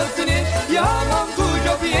samotny. Ja mam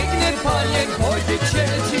dużo pięknych panien, pożycie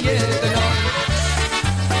ci jedno.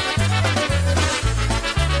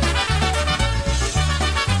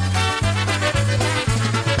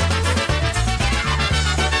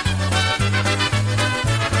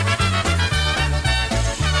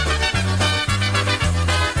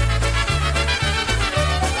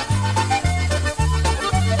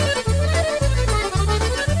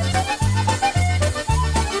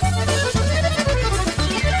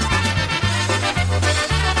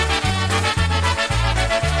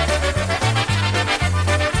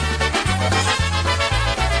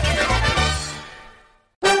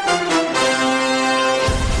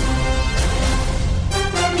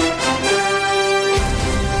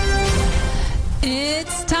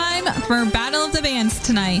 For Battle of the Bands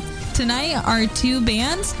tonight. Tonight, our two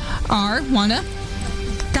bands are Wanda,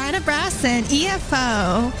 Dynabrass, and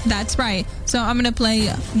EFO. That's right. So I'm going to play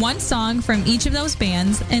one song from each of those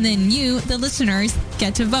bands, and then you, the listeners,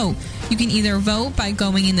 get to vote. You can either vote by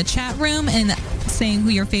going in the chat room and saying who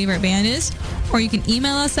your favorite band is, or you can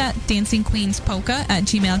email us at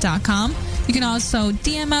dancingqueenspolka@gmail.com. You can also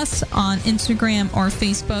DM us on Instagram or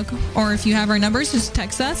Facebook, or if you have our numbers, just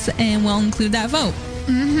text us and we'll include that vote.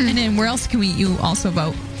 Mm-hmm. And then where else can you also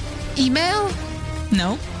vote? Email?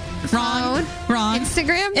 No. Wrong.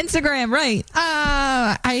 Instagram, right.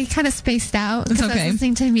 I kind of spaced out because I was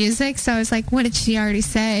listening to music, so I was like, what did she already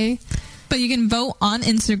say? But you can vote on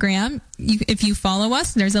Instagram. If you follow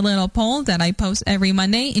us, there's a little poll that I post every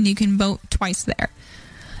Monday, and you can vote twice there.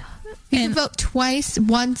 You can vote twice,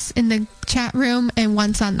 once in the chat room and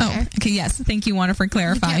once on there. Oh, okay, yes. Thank you, Wanda, for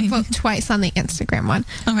clarifying. You can't vote twice on the Instagram one.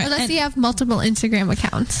 Okay, Unless you have multiple Instagram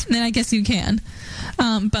accounts. Then I guess you can.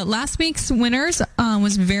 But last week's winners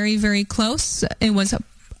was very, very close. It was,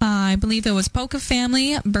 I believe it was Polka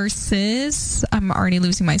Family versus, I'm already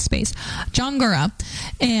losing my space, John Gura.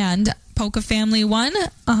 And Polka Family won.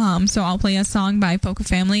 So I'll play a song by Polka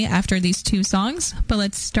Family after these two songs. But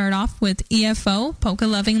let's start off with EFO, Polka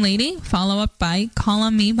Loving Lady, follow up by Call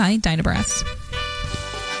on Me by Dinah Brass.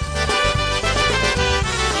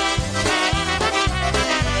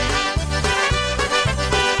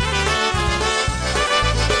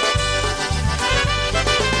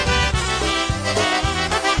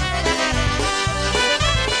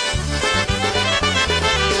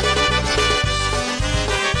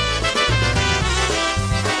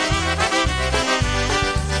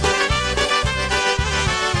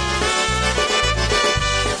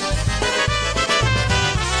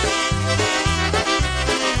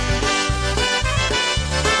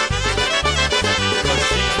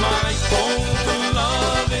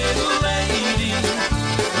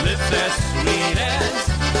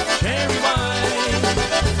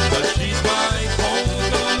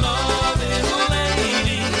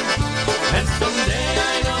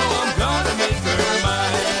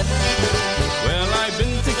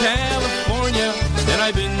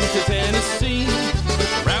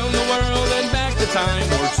 Time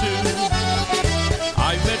or two.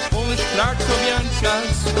 I've met Polish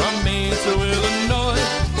Krakowiankas from Maine to Illinois,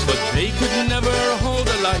 but they could never hold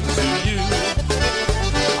a light to you.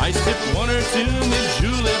 I sipped one or two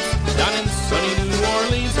mid-juleps down in sunny New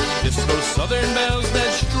Orleans, disco southern bells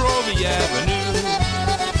that stroll the avenue.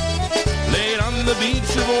 Laid on the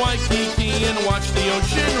beach of Waikiki and watched the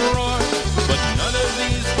ocean roar, but none of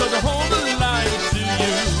these could hold a light to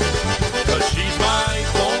you. 'Cause she's my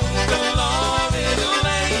polka loving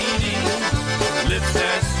lady, lips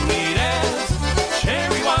as sweet as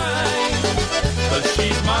cherry wine. 'Cause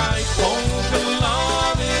she's my polka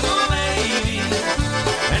loving lady,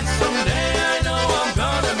 and someday I know I'm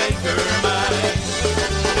gonna make her mine.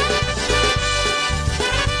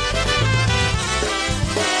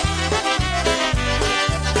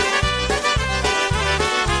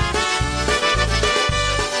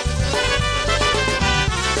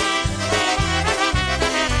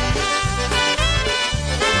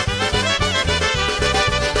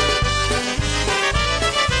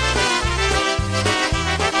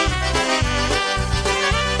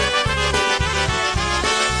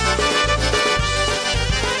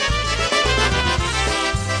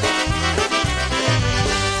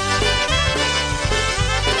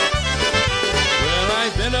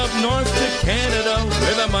 North to Canada,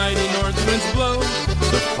 where the mighty north winds blow,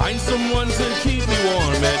 to find someone to keep me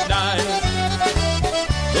warm at night.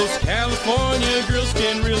 Those California girls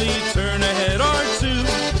can really turn a head or two,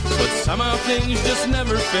 but somehow things just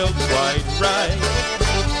never felt quite right.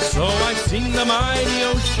 So I've seen the mighty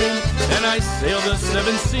ocean, and I sailed the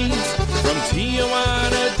seven seas, from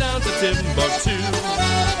Tijuana down to Timbuktu.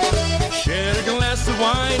 Shared a glass of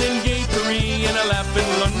wine in Gay Paris and a laugh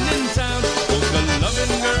in London town. Polka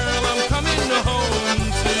loving girl, I'm coming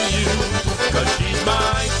home to you. 'Cause she's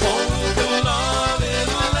my polka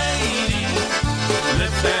loving lady,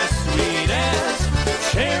 lips as sweet as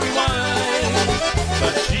cherry wine.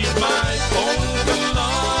 'Cause she's my polka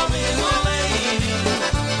loving lady,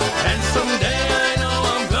 and someday I know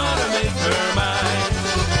I'm gonna make her mine.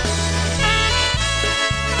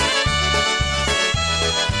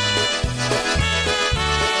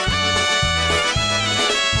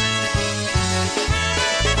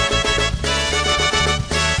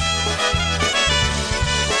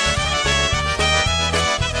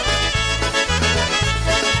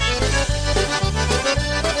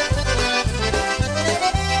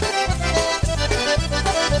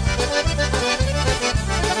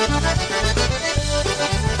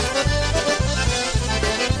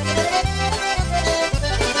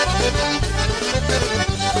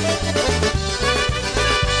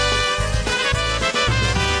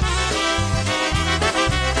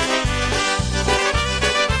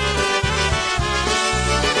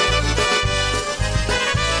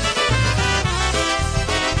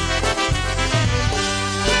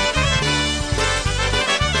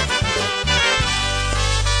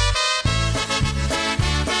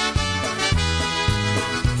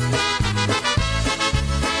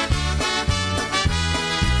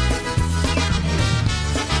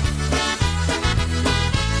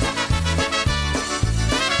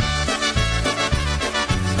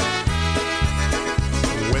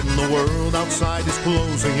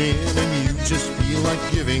 closing in and you just feel like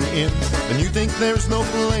giving in, and you think there's no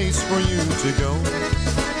place for you to go.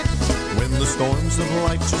 When the storms of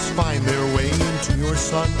life just find their way into your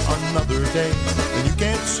sun another day, and you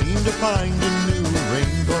can't seem to find a new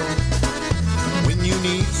rainbow. When you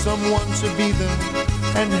need someone to be there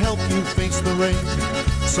and help you face the rain,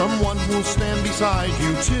 someone who'll stand beside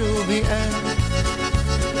you till the end.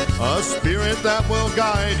 A spirit that will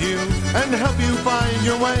guide you and help you find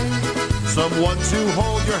your way. Someone to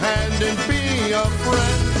hold your hand and be a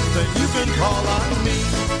friend that you can call on me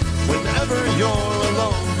whenever you're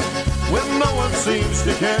alone. When no one seems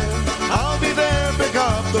to care, I'll be there, pick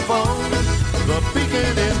up the phone. The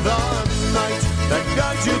beacon in the night that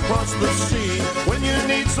guides you across the sea. When you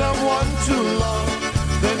need someone to love,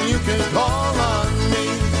 then you can call on me.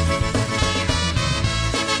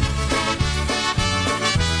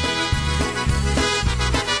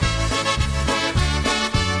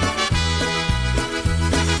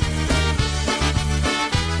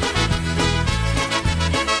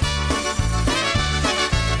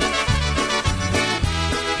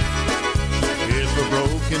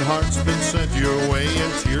 Heart's been sent your way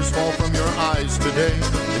and tears fall from your eyes today,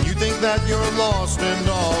 and you think that you're lost and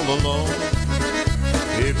all alone.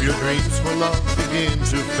 If your dreams for love begin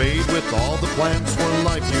to fade with all the plans for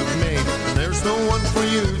life you've made, and there's no one for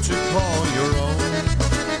you to call your own.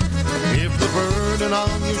 If the burden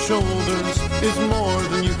on your shoulders is more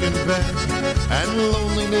than you can bear, and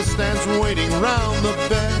loneliness stands waiting round the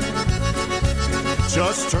bend,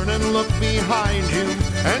 just turn and look behind you,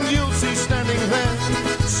 and you'll see standing there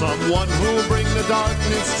someone who'll bring the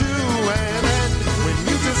darkness to an end. When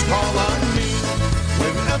you just call on me,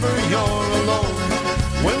 whenever you're alone,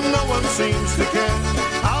 when no one seems to care,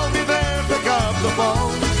 I'll be there, pick up the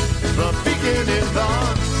phone. The beacon in the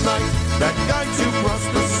night that guides you across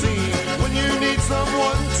the sea. When you need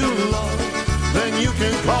someone to love, then you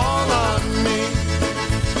can call on me.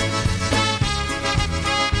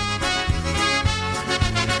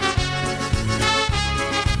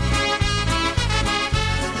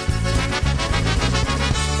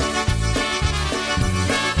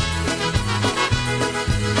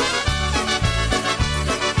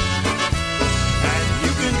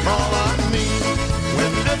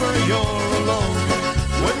 You're alone,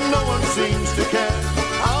 when no one seems to care,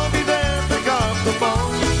 I'll be there, pick up the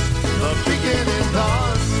phone. The beacon in the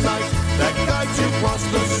night that guides you across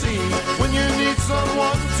the sea. When you need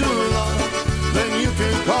someone to love, then you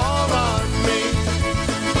can call on me.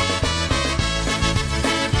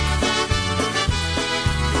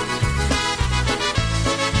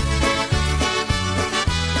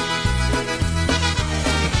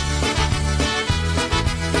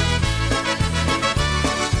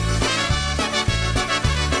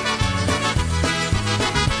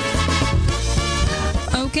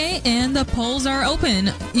 Okay, and the polls are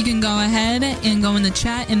open. You can go ahead and go in the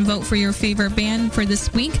chat and vote for your favorite band for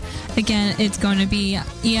this week. Again, it's going to be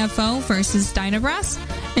EFO versus Dynabrass.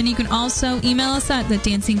 And you can also email us at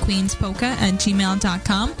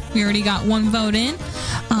thedancingqueenspolka@gmail.com. We already got one vote in,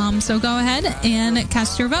 so go ahead and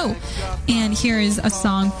cast your vote. And here is a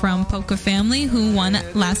song from Polka Family, who won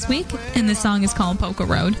last week, and the song is called Polka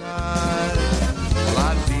Road. Well,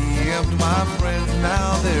 I DM'd my friends,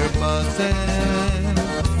 now they're buzzing.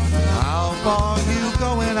 How far you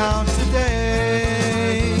going out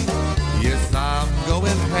today? Yes, I'm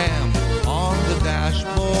going ham on the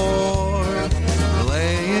dashboard.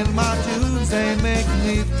 Playing my tunes, they make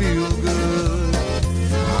me feel good.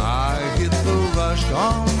 I hit the rush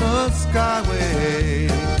on the skyway.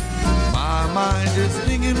 My mind is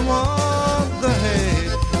thinking, what the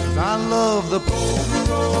heck? 'Cause I love the polka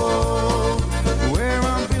road, where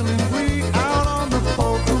I'm feeling free out on the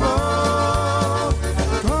polka road.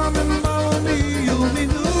 Come and follow me, you'll meet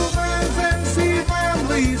new friends and see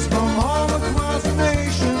families from all across the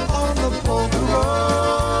nation on the polka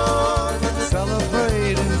road.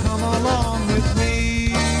 Celebrate and come along with me.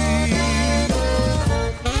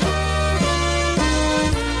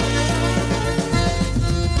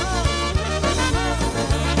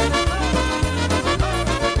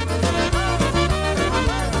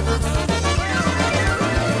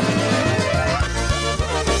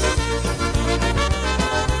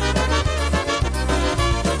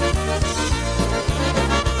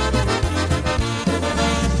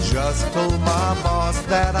 Just told my boss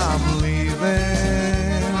that I'm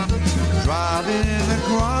leaving, driving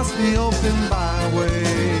across the open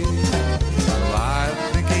byway. I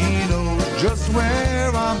think he knows just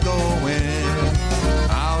where I'm going,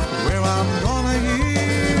 out where I'm gonna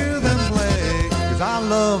hear them play. 'Cause I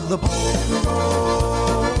love the polka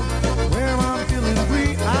road, where I'm feeling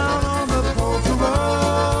free out on the polka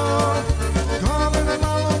road. Come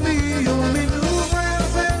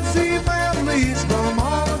families from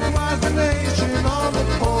all across the nation on the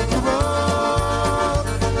polka road.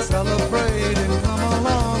 Celebrate and come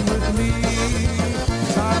along with me.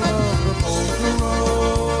 I love the polka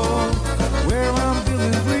road, where I'm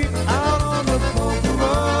feeling free out on the polka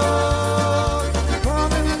road.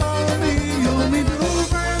 Come and follow me, you'll meet new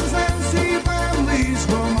friends and see families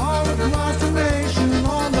from all across the nation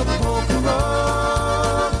on the polka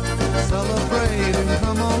road. Celebrate and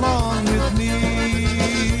come along with me.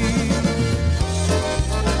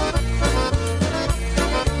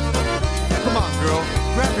 Come on, girl,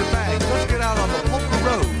 grab your bag. Let's get out on the polka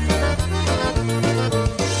road.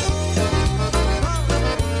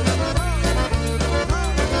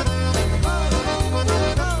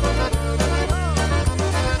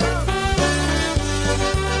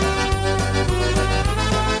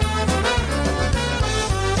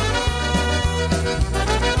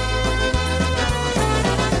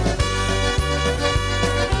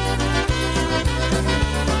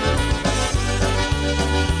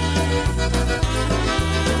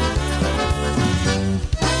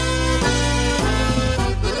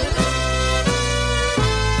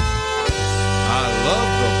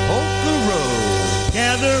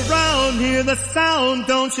 Gather round, hear the sound,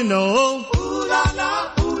 don't you know? Ooh la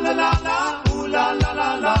la, ooh la la la, ooh la la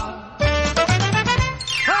la la.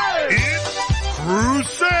 It's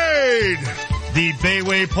Crusade! The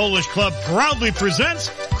Bayway Polish Club proudly presents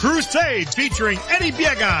Crusade featuring Eddie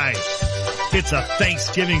Biegaj. It's a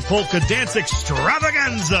Thanksgiving polka dance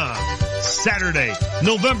extravaganza. Saturday,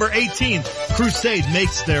 November 18th, Crusade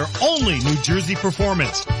makes their only New Jersey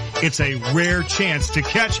performance. It's a rare chance to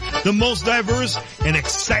catch the most diverse and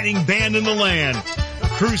exciting band in the land.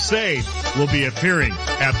 Crusade will be appearing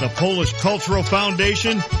at the Polish Cultural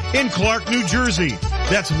Foundation in Clark, New Jersey.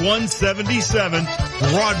 That's 177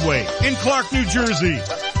 Broadway in Clark, New Jersey.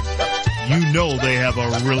 You know they have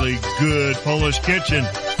a really good Polish kitchen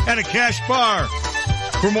and a cash bar.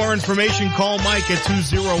 For more information, call Mike at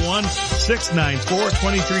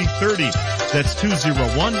 201-694-2330. That's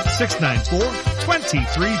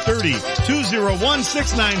 201-694-2330.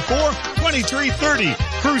 201-694-2330.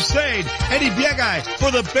 Crusade, Eddie Biegaj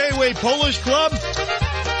for the Bayway Polish Club.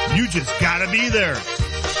 You just gotta be there.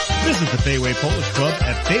 Visit the Bayway Polish Club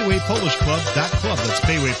at baywaypolishclub.club. That's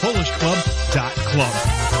baywaypolishclub.club.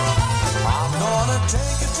 I'm gonna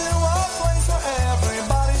take you to a place where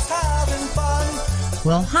everybody's having fun.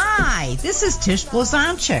 Well, hi, this is Tish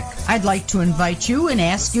Blazonczyk. I'd like to invite you and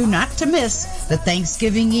ask you not to miss the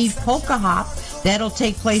Thanksgiving Eve Polka Hop. That'll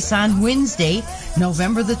take place on Wednesday,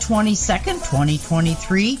 November the 22nd,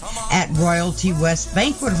 2023, at Royalty West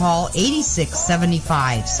Banquet Hall,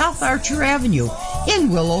 8675 South Archer Avenue in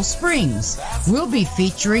Willow Springs. We'll be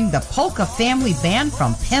featuring the Polka Family Band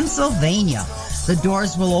from Pennsylvania. The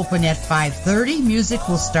doors will open at 5:30. Music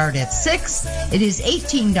will start at 6. It is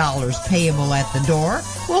 $18 payable at the door.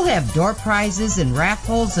 We'll have door prizes and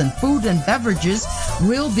raffles, and food and beverages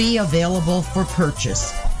will be available for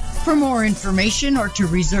purchase. For more information or to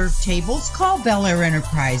reserve tables, call Bel Air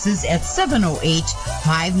Enterprises at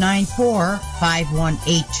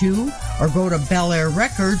 708-594-5182 or go to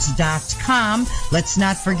BelAirRecords.com. Let's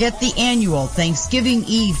not forget the annual Thanksgiving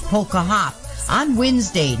Eve Polka Hop on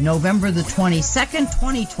Wednesday, November the 22nd,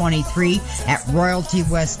 2023 at Royalty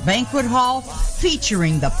West Banquet Hall,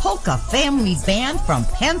 featuring the Polka Family Band from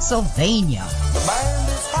Pennsylvania.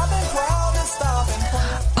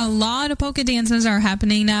 A lot of polka dances are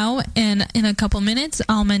happening now, and in a couple minutes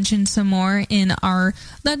I'll mention some more in our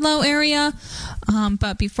Ludlow area.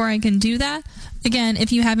 But before I can do that, again,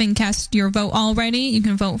 if you haven't cast your vote already, you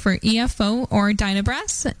can vote for EFO or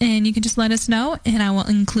Dynabrass, and you can just let us know, and I will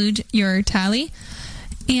include your tally.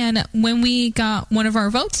 And when we got one of our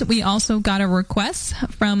votes, we also got a request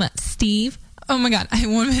from Steve. Oh my God,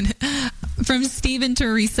 from Steve and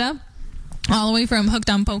Teresa, all the way from Hooked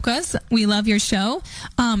on Polkas. We love your show.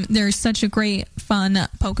 There's such a great, fun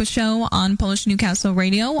polka show on Polish Newcastle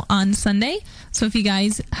Radio on Sunday. So if you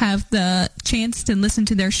guys have the chance to listen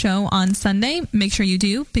to their show on Sunday, make sure you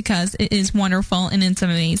do, because it is wonderful and it's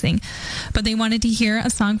amazing. But they wanted to hear a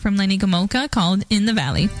song from Lenny Gomulka called In the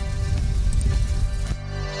Valley.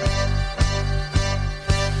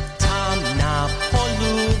 Tam na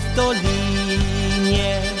polu w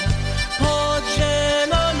dolinie pod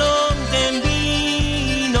zieloną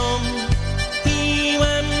dębiną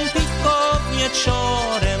piłem piwko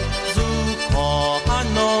wieczorem z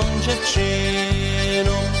ukochaną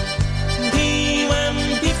dziewczyną. Piłem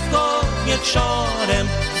piwko wieczorem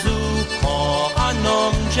z ukochaną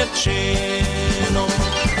dziewczyną.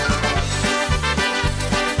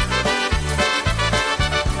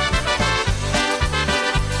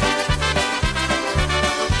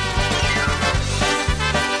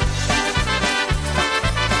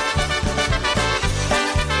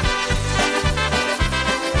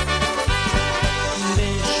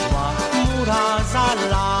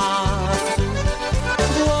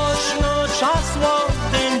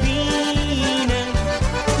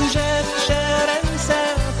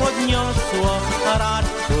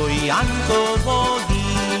 Janku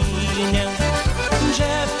boginię,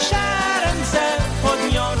 dziewczę ręce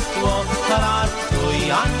podniosło, ratuj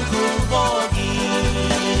Janku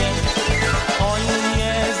boginię. Oj,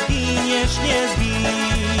 nie zginiesz, nie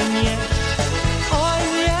zginiesz, oj,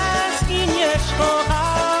 nie zginiesz,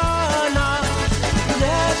 kochana,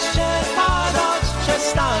 deszcze padać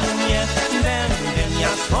przestanie, będę ja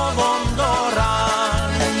z tobą do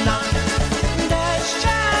rana.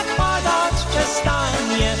 Deszcze padać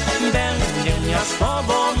przestanie, będę ja z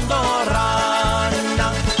tobą do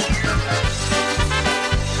rana.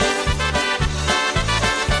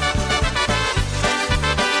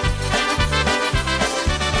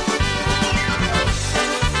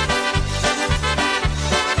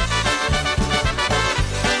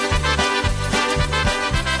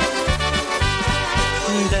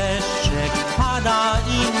 Deszczek pada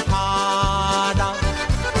i pada,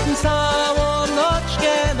 całą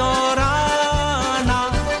noczkę do rana.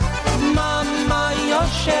 Mama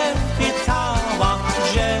już się pytała,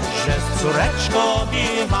 że z córeczką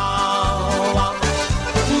biewała.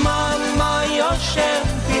 Mama już się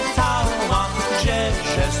pytała, że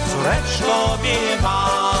z córeczką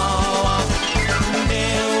biewała.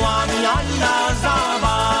 Byłam ja na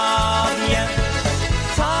zabawie,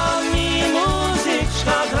 tam mi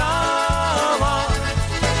muzyczka grała.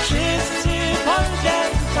 Wszyscy Polkę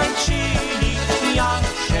tańczyli, ja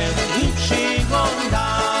się im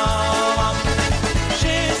przyglądałam.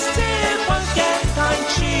 Wszyscy Polkę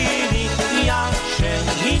tańczyli, ja się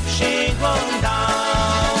im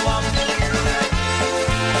przyglądałam.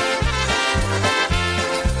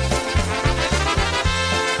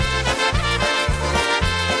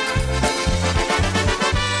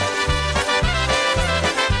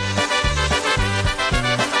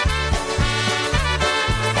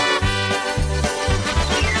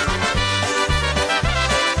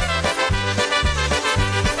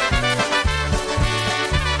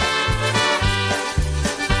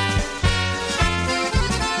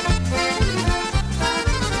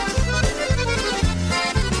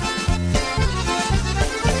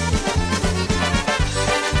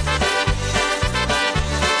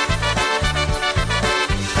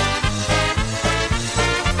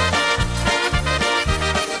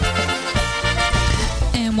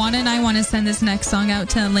 Juana and I want to send this next song out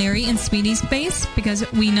to Larry and Speedy Space because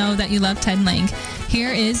we know that you love Ted Lang.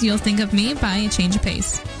 Here is You'll Think of Me by A Change of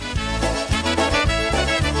Pace.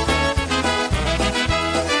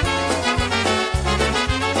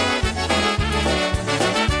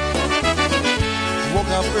 Woke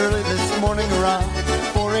up early this morning around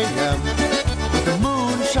 4 a.m. with the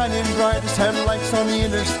moon shining bright as headlights on the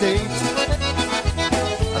interstate.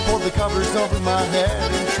 I pulled the covers over my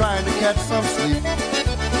head and tried to catch some sleep.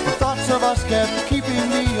 The thoughts of us kept keeping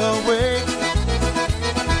me awake.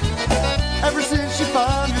 Ever since you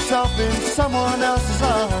found yourself in someone else's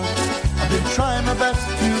arms, I've been trying my best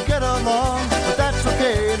to get along, but that's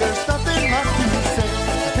okay, there's nothing left to say.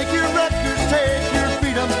 Take your records, take your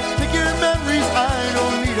freedom, take your memories, I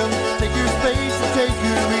don't need them. Take your space and take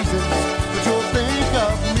your reasons, but you'll think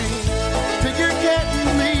of me. Take your cat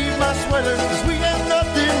and leave my sweater, cause we have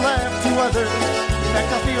nothing left to other. In fact,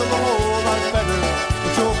 I feel a whole lot better,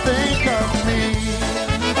 but you'll think of me.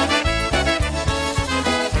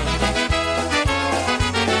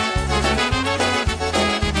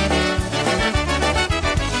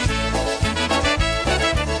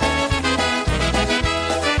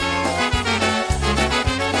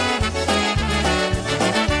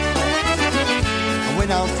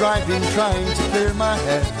 Out driving, trying to clear my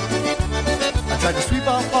head. I tried to sweep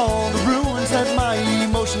off all the ruins that my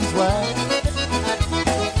emotions left.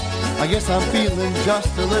 I guess I'm feeling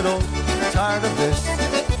just a little tired of this,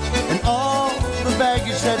 and all the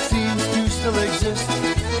baggage that seems to still exist.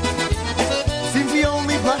 Seems the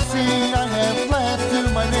only blessing I have left to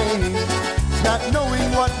my name is not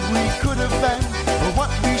knowing what we could have been or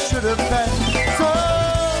what we should have been. So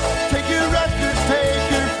take your records,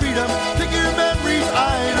 take your freedom, take your memories,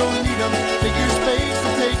 I don't need them. Take your space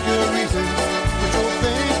and take your reasons, but you'll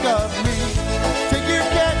think of me. Take your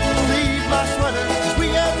cat and leave my sweater, cause we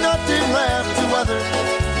have nothing left to other. In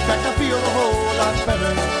fact, I feel a whole lot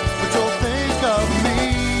better, but you'll think of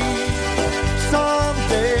me.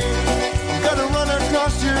 Someday, I'm gonna run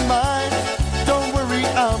across your mind. Don't worry,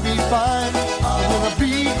 I'll be fine. I'm gonna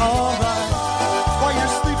be alright.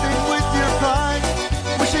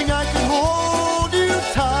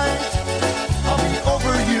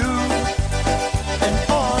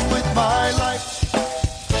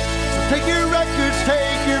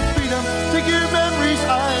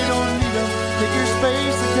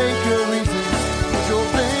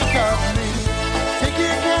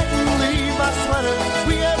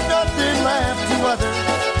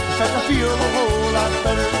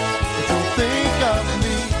 better, but you'll think of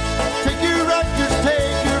me. Take your records,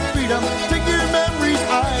 take your freedom, take your memories,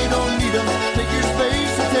 I don't need them. Take your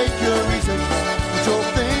space and take your reasons, but you'll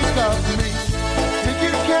think of me. Take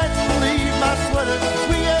your cat and leave my sweater, 'cause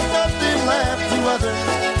we have nothing left to other.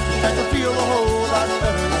 And to feel a whole lot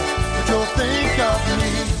better, but you'll think of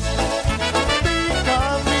me. Think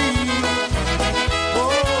of me.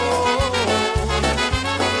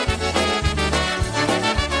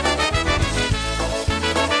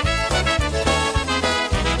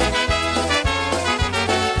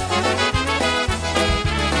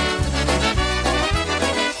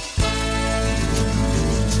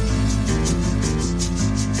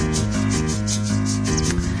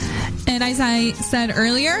 And as I said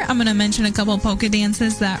earlier, I'm going to mention a couple polka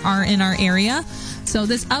dances that are in our area. So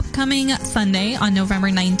this upcoming Sunday on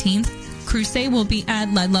November 19th, Crusade will be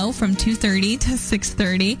at Ludlow from 2:30 to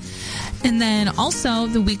 6:30. And then also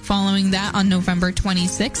the week following that on November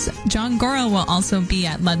 26th, John Gora will also be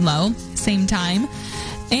at Ludlow, same time.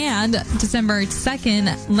 And December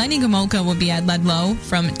 2nd, Lenny Gomolka will be at Ludlow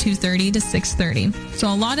from 2:30 to 6:30. So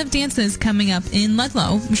a lot of dances coming up in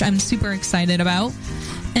Ludlow, which I'm super excited about.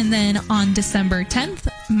 And then on December 10th,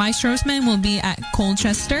 Maestro's Men will be at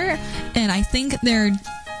Colchester. And I think they're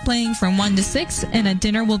playing from 1 to 6. And a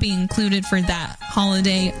dinner will be included for that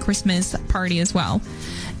holiday Christmas party as well.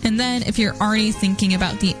 And then if you're already thinking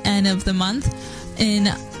about the end of the month, in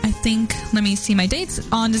I think, let me see my dates,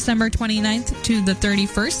 on December 29th to the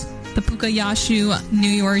 31st, the Pukayashu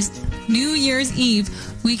New Year's Eve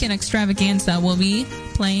weekend extravaganza will be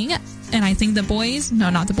playing. And I think the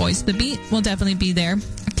Beat will definitely be there.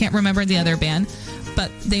 I can't remember the other band, but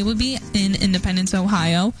they will be in Independence,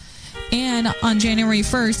 Ohio. And on January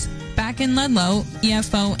 1st, back in Ludlow,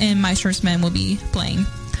 EFO and Maestro's Men will be playing.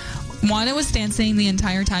 Wanda was dancing the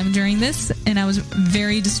entire time during this, and I was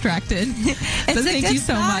very distracted. So thank you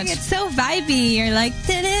so much. It's so vibey. You're like...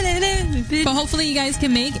 But hopefully you guys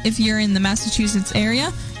can make, if you're in the Massachusetts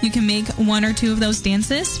area, you can make one or two of those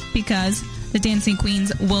dances, because the Dancing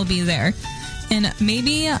Queens will be there. And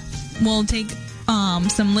maybe we'll take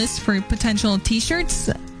some lists for potential t-shirts.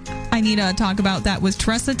 I need to talk about that with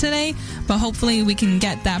Teresa today, but hopefully we can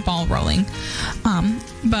get that ball rolling.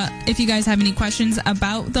 But if you guys have any questions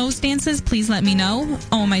about those dances, please let me know.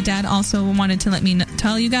 Oh, my dad also wanted to let me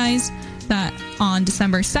tell you guys that on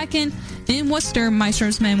December 2nd in Worcester,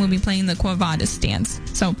 Maestro's Men will be playing the Quo Vadis dance.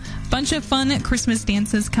 So, bunch of fun Christmas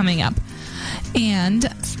dances coming up. And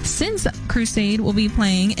since Crusade will be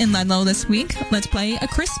playing in Ludlow this week, let's play a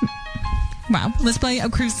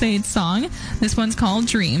Crusade song. This one's called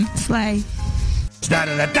Dream. Slay.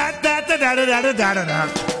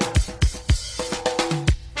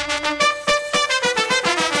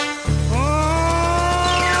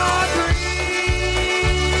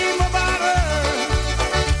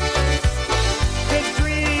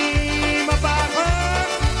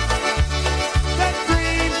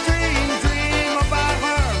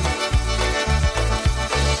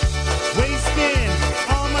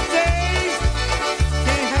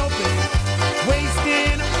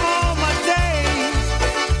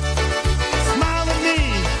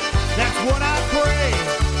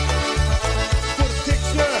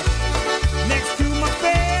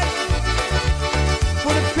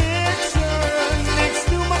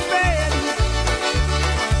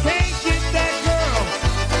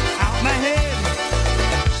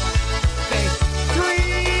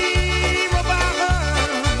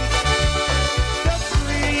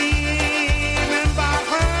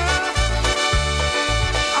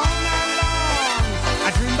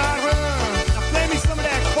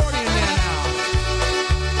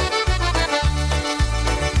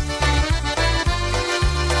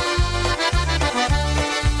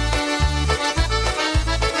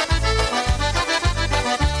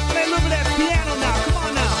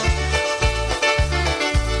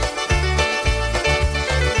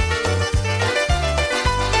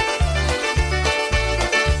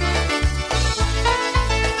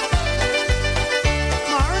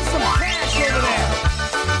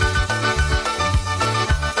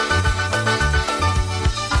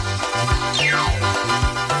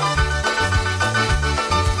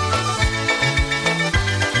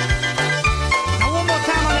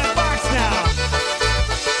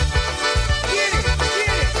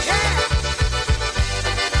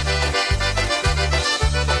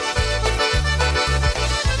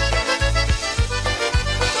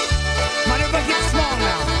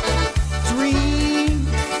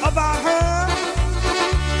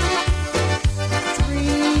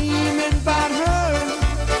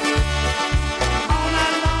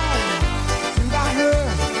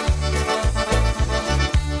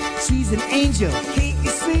 Angel,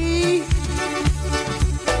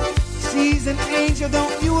 Rachel,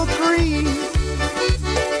 don't you agree?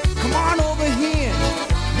 Come on over here,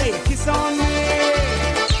 lay a kiss on me.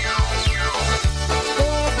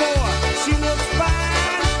 Oh boy, she looks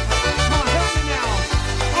fine. Come on, help me now.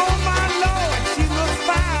 Oh my Lord, she looks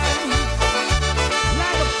fine.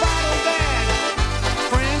 Like a bottle that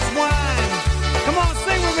French wine. Come on,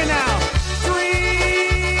 sing with me now.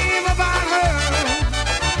 Dream about her.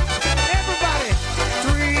 Everybody,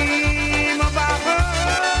 dream about her.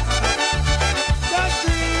 Just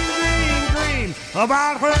dream, dream, dream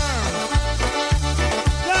about her.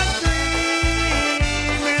 Just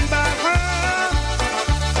dreaming about her.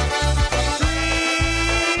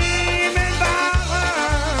 Dreaming about her.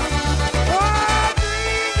 Oh,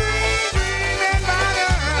 dream, dream, dreaming about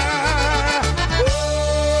her.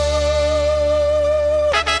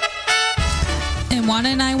 And Juana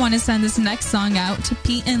and I want to send this next song out to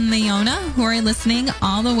Pete and Leona, who are listening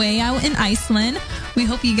all the way out in Iceland. We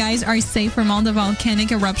hope you guys are safe from all the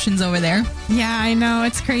volcanic eruptions over there. Yeah, I know.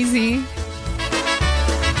 It's crazy.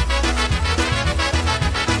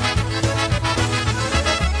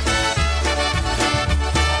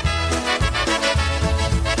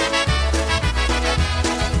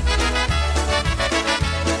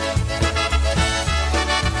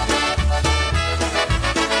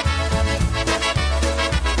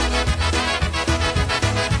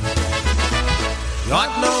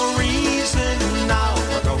 Got no reason now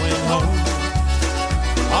for going home.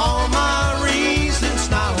 All my reasons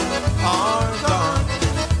now are gone.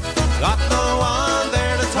 Got no one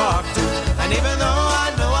there to talk to, and even though I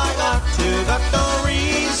know I got to, got no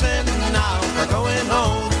reason now for going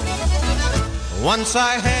home. Once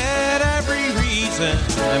I had every reason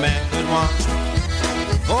a man could want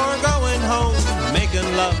for going home, making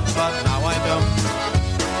love, but now I don't.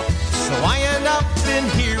 So I end up in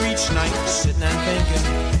here each night, sitting and thinking,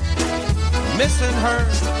 missing her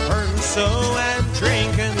so, and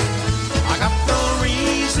drinking. I got no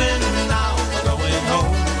reason now for going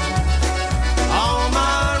home. All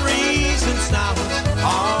my reasons now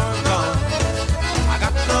are gone. I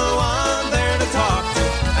got no one there to talk to,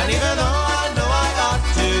 and even though I know I ought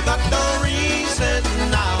to, got no reason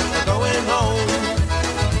now for going home.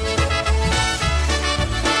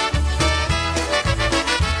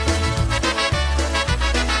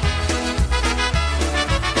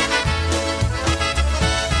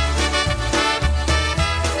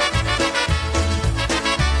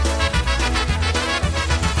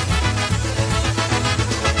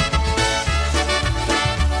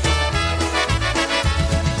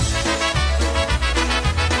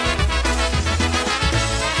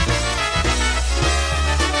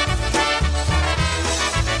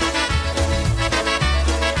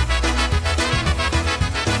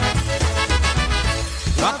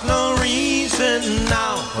 Got no reason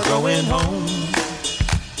now for going home.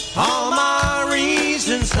 All my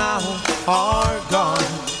reasons now are gone.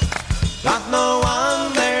 Got no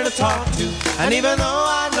one there to talk to, and even though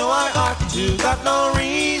I know I ought to, got no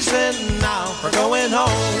reason now for going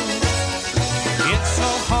home. It's so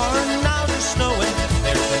hard now just knowing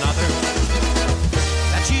there's another,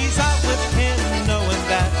 that she's out with him, knowing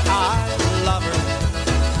that I love her.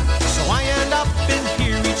 So I end up in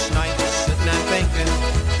here each night, sitting and thinking,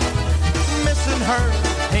 missing her,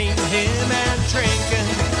 hating him and drinking.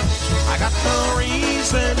 I got no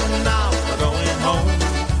reason now for going home.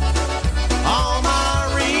 All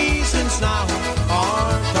my reasons now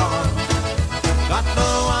are gone. Got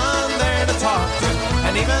no one there to talk to,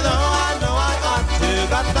 and even though I know I ought to,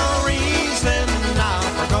 got no reason now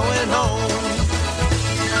for going home.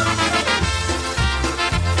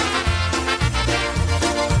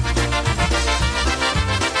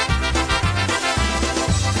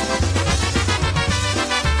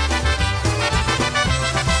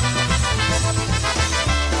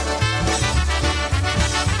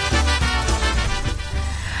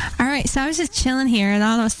 All right, so I was just chilling here, and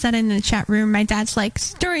all of a sudden in the chat room, my dad's like,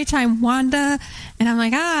 "Story time, Wanda," and I'm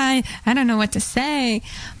like, I don't know what to say.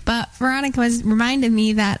 But Veronica was reminded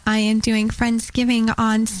me that I am doing Friendsgiving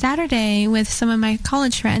on Saturday with some of my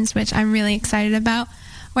college friends, which I'm really excited about.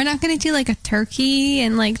 We're not going to do like a turkey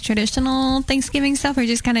and like traditional Thanksgiving stuff. We're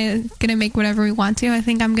just kind of going to make whatever we want to. I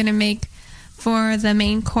think I'm going to make for the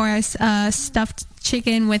main course stuffed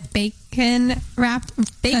chicken with bacon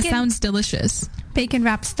wrapped. That sounds delicious. Bacon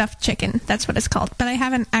wrapped stuffed chicken. That's what it's called. But I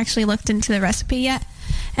haven't actually looked into the recipe yet.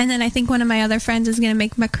 And then I think one of my other friends is going to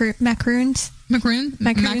make macaroons. Macaroons?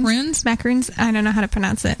 Macaroons? I don't know how to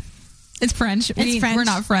pronounce it. It's French. It's French. We're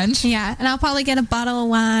not French. Yeah, and I'll probably get a bottle of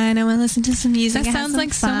wine and we'll listen to some music. That and have sounds some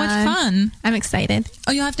like so much fun. I'm excited.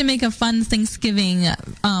 Oh, you'll have to make a fun Thanksgiving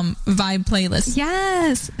vibe playlist.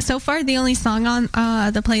 Yes. So far, the only song on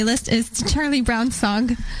the playlist is Charlie Brown's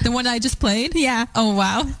song. The one I just played? Yeah. Oh,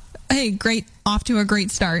 wow. Hey, great. Off to a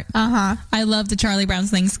great start. Uh-huh. I love the Charlie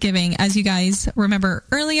Brown's Thanksgiving. As you guys remember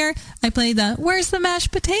earlier, I played the Where's the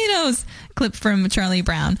Mashed Potatoes clip from Charlie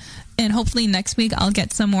Brown. And hopefully next week I'll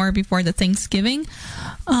get some more before the Thanksgiving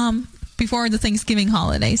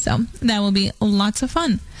holiday. So that will be lots of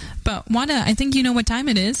fun. But Wanda, I think you know what time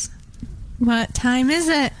it is. What time is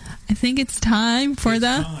it? I think it's time for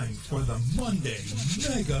the Monday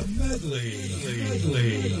Mega Medley.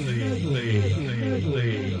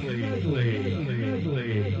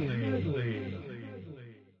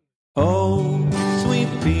 Oh, sweet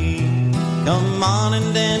pea, come on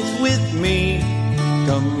and dance with me.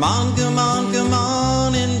 Come on, come on, come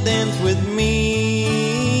on and dance with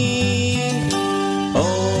me.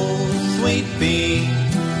 Oh, sweet pea,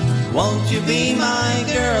 won't you be my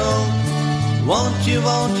girl? Won't you,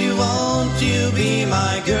 won't you, won't you be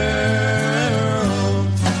my girl?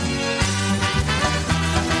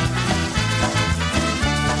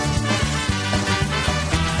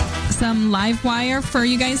 Some live wire for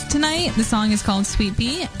you guys tonight. The song is called Sweet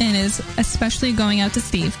Pea and is especially going out to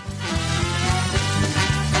Steve.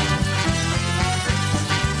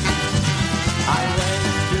 I went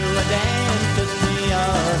to a dance the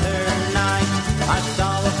other night. I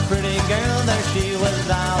saw a pretty girl there, she was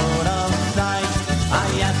out of sight.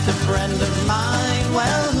 I asked a friend of mine,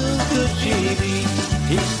 well, who could she be?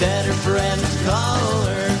 He said her friends call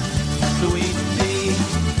her Sweet Pea.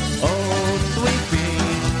 Oh, Sweet Pea,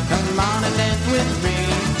 come on and dance with me.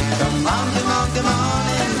 Come on, come on, come on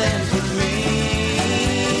and dance with me.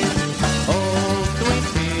 Oh, Sweet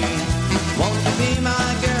Pea, won't you be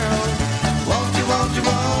my girl? Won't you, won't you,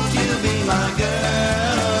 won't you be my girl?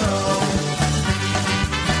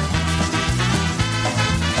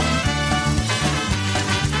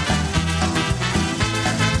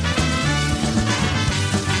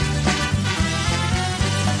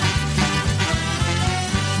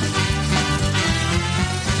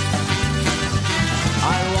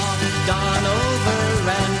 I walked on over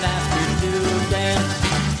and asked her to dance,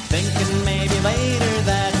 thinking maybe later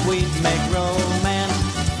that we'd make romance.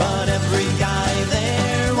 But every guy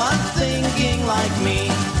there was thinking like me.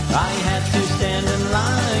 I had to stand in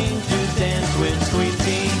line to dance with Sweet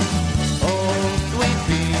Pea. Oh, Sweet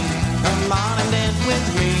Pea, come on and dance with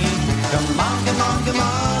me. Come on, come on, come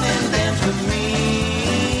on and dance with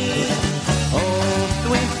me. Oh,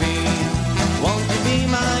 Sweet Pea, won't you be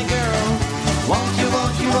my girl? Won't you,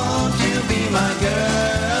 won't you, won't you be my girl?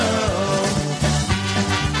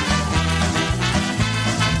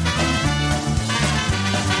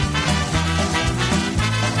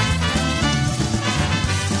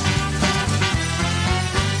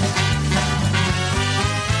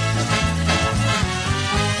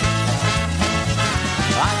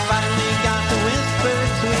 I finally got to whisper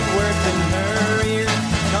sweet words in her ear,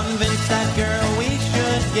 convinced that girl we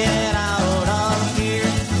should get out of here.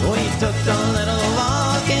 We took a little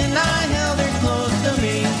walk and I held her close to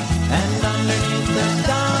me, and underneath the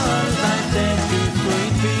stars I said to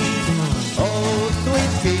Sweet Pea, oh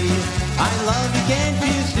Sweet Pea, I love you, can't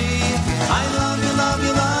you see? I love you, love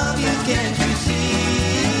you, love you, can't you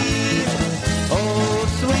see? Oh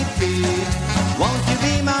Sweet Pea, won't you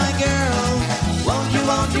be my girl? Won't you,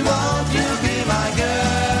 won't you, won't you be my girl?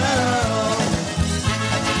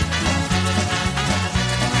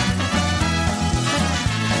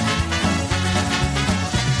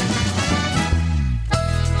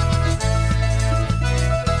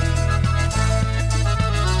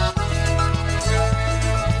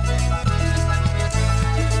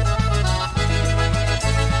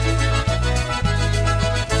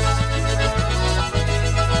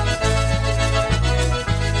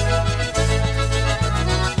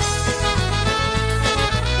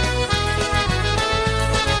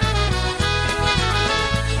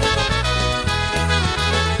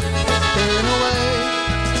 Been away,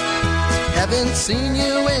 haven't seen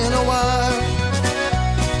you in a while.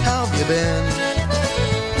 How have you been?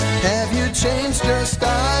 Have you changed your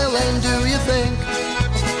style? And do you think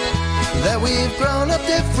that we've grown up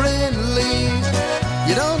differently?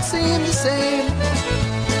 You don't seem the same.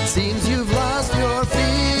 Seems you've lost your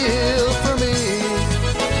feel for me.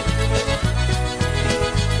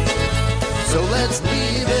 So let's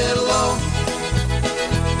leave it alone,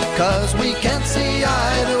 'cause we can't see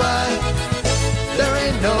eye to eye. There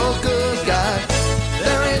ain't no good guy,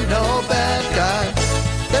 there ain't no bad guy.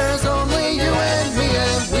 There's only you and me,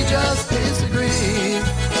 and we just disagree.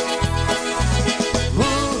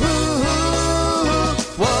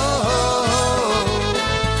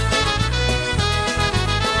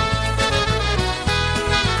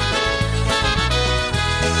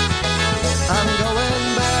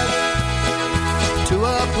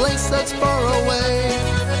 place that's far away.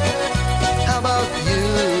 How about you?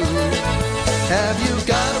 Have you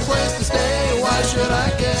got a place to stay? Why should I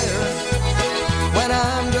care? When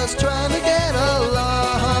I'm just trying to get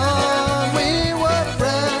along. We were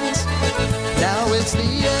friends. Now it's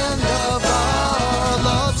the end of our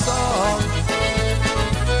love song.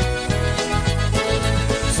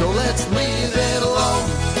 So let's leave it alone.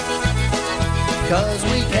 'Cause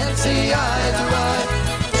we can't see eye to eye.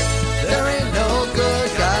 There ain't no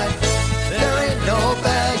good guy. There ain't no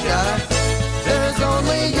bad guy. There's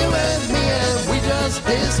only you and me, and we just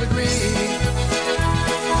disagree.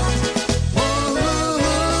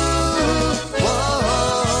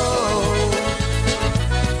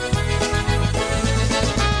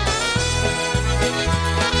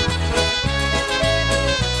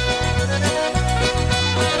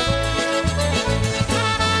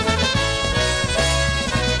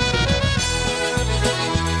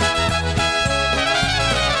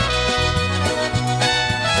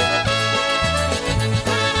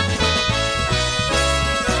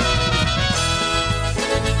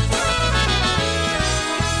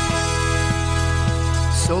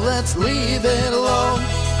 So let's leave it alone.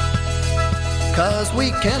 'Cause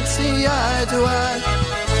we can't see eye to eye.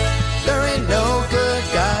 There ain't no good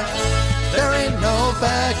guy. There ain't no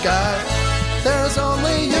bad guy. There's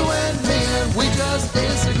only you and me, and we just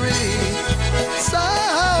disagree. So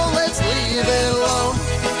let's leave it alone.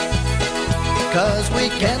 'Cause we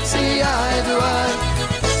can't see eye to eye.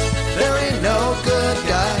 There ain't no good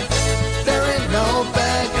guy. There ain't no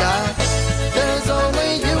bad guy. There's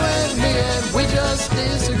only you and me, and we just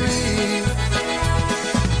disagree.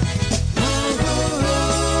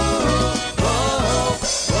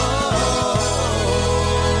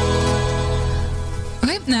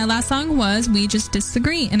 Okay, that last song was We Just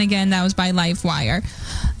Disagree. And again, that was by Livewire.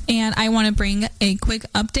 And I want to bring a quick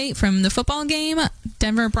update from the football game.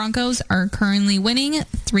 Denver Broncos are currently winning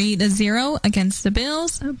 3-0 against the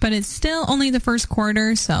Bills, but it's still only the first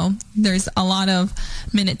quarter, so there's a lot of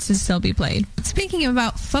minutes to still be played. Speaking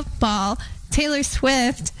about football, Taylor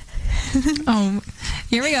Swift. Oh,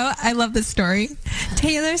 here we go. I love this story.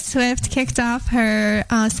 Taylor Swift kicked off her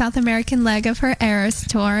South American leg of her Eras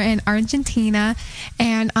tour in Argentina.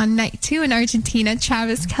 And on night 2 in Argentina,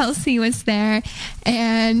 Travis Kelce was there.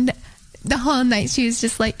 And the whole night she was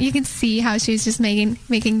just like, you can see how she was just making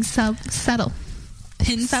subtle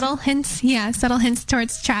hints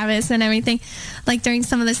towards Travis and everything. Like during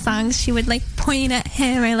some of the songs, she would like point at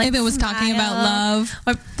him or like if it was talking about love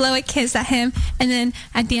or blow a kiss at him. And then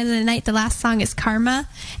at the end of the night, the last song is Karma,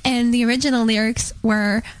 and the original lyrics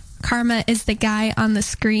were Karma is the guy on the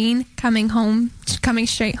screen coming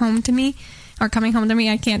straight home to me. Or coming home to me.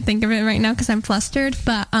 I can't think of it right now because I'm flustered.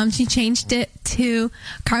 But she changed it to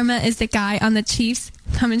Karma is the guy on the Chiefs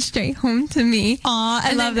coming straight home to me. Aw,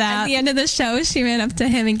 I love that. At the end of the show, she ran up to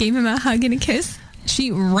him and gave him a hug and a kiss.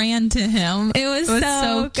 She ran to him. It was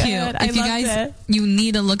so cute. Good. If you guys, you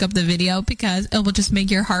need to look up the video because it will just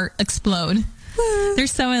make your heart explode. They're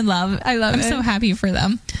so in love. I love it. I'm so happy for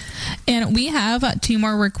them. And we have 2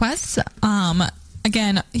 more requests.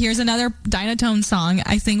 Again, here's another Dynatone song.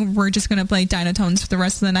 I think we're just going to play Dynatones for the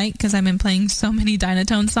rest of the night because I've been playing so many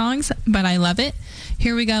Dynatone songs, but I love it.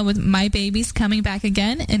 Here we go with My Baby's Coming Back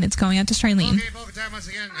Again, and it's going out to Strylene. Okay, polka time once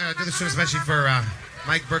again. Do this one especially for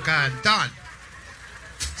Mike Burka and Don.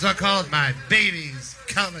 So called My Baby's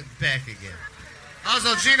Coming Back Again.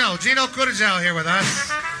 Also, Gino Curajao here with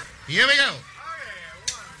us. Here we go.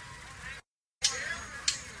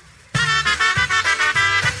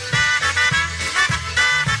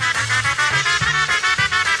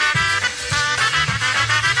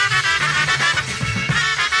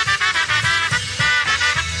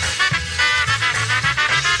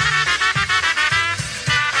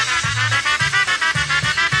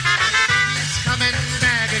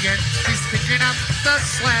 The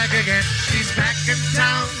slag again. She's back in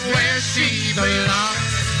town where she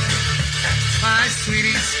belongs. My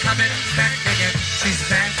sweetie's coming back again. She's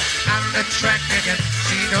back on the track again.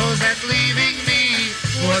 She knows that leaving me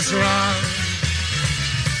was wrong.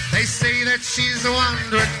 They say that she's a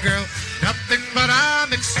wandering girl, nothing but a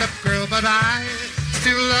mixed-up girl, but I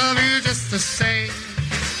still love you just the same.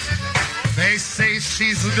 They say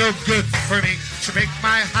she's no good for me. She'll break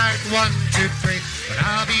my heart 1, 2, 3. But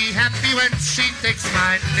I'll be happy when she takes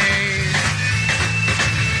my name.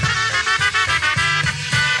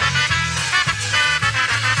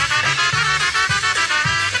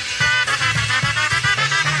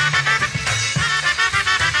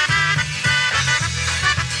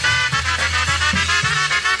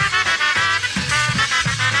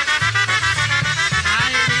 My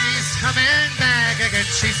baby's coming back again.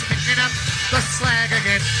 She's picking up the slag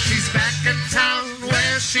again. She's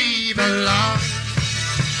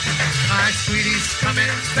My sweetie's coming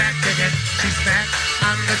back again. She's back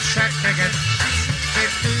on the track again. They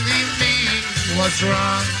believe me was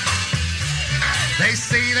wrong. They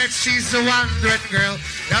say that she's a wandering girl,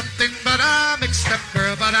 nothing but a mixed-up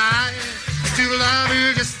girl, but I still love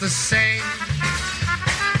her just the same.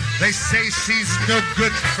 They say she's no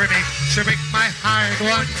good for me. She'll break my heart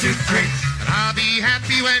 1, 2, 3, and I'll be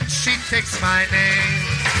happy when she takes my name.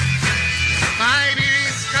 My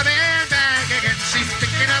beauty's coming back again. She's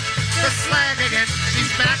picking up the slack again.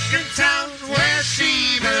 She's back in town where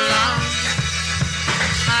she belongs.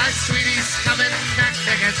 My sweetie's coming back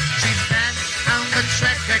again. She's back on the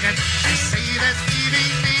track again. They say that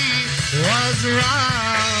leaving me was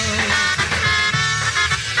wrong.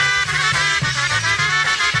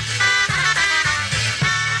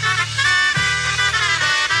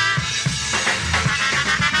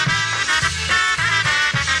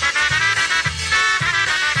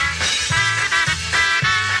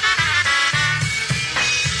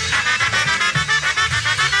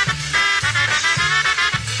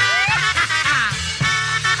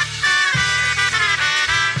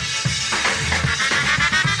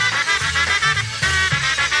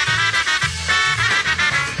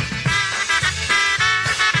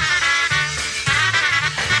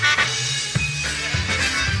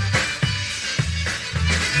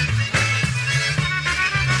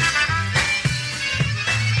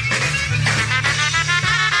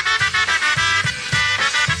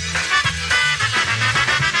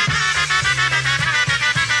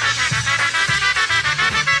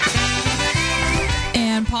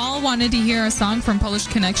 Wanted to hear a song from Polish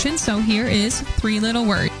Connection, so here is 3 Little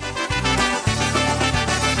Words.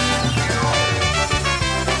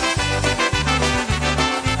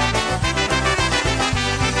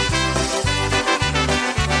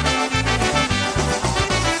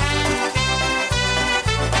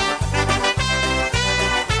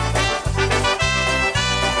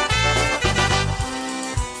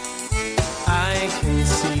 I can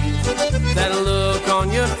see that look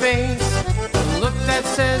on your face, the look that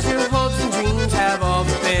says your hopes and dreams have all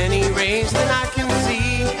been erased, and I can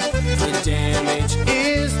see the damage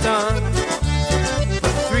is done.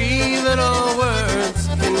 But 3 little words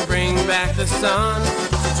can bring back the sun.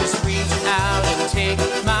 So just reach out and take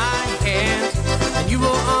my hand, and you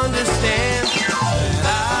will understand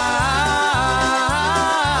that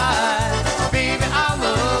baby, I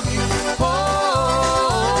love you. Oh,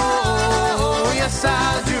 yes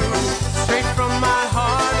I do. Straight from my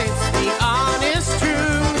heart, it's the honest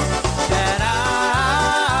truth that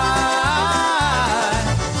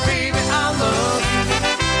baby, I love you.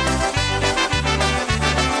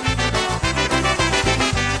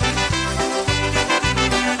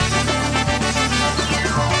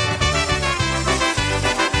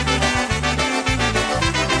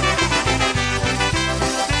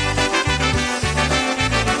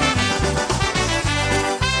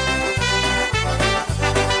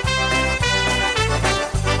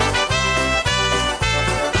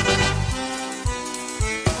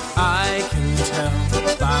 I can tell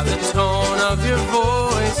by the tone of your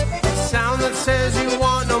voice, the sound that says you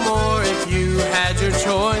want no more. If you had your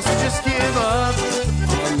choice, just give up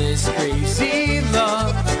on this crazy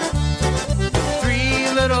love.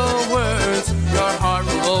 3 little words, your heart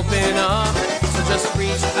will open up. So just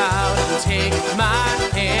reach out and take my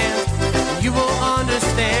hand, and you will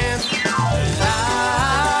understand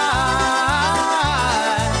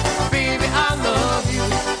baby, I love you.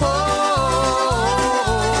 Oh,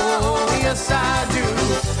 yes I do.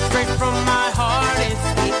 Straight from my heart, it's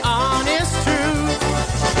the honest truth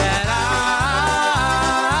that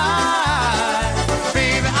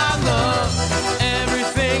baby, I love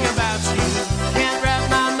everything about you. Can't wrap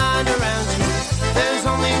my mind around you. There's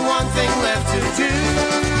only one thing left to do.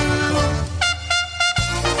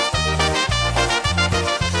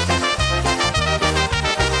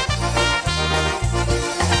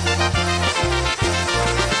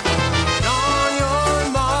 On your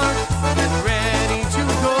mark, get ready to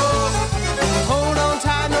go.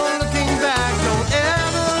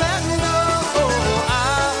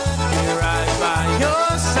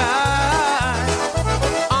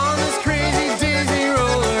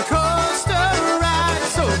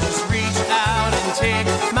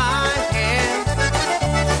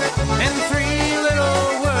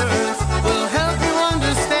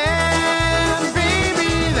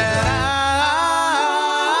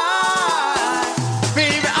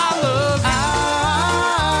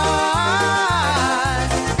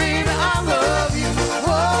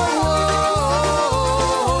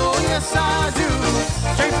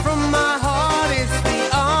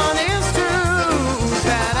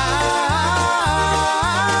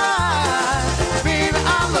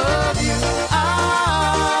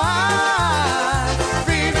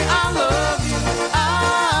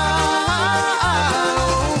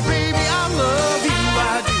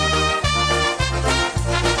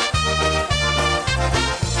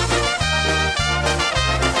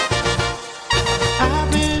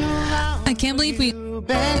 sorry.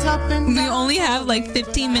 We only have like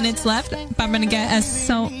 15 minutes left, but I'm gonna get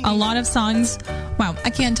a lot of songs. Wow, I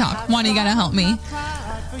can't talk. Wanda, you gotta help me.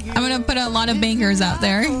 I'm gonna put a lot of bangers out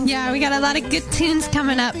there. Yeah, we got a lot of good tunes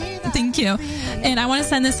coming up. Thank you. And I want to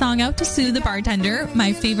send this song out to Sue, the bartender,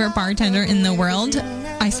 my favorite bartender in the world.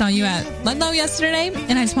 I saw you at Ludlow yesterday,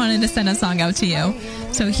 and I just wanted to send a song out to you.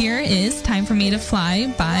 So here is Time for Me to Fly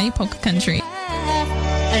by Polka Country.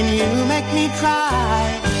 And you make me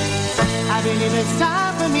cry. I believe it's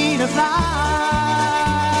time for me to fly.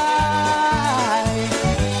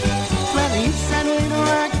 Well, you said we'd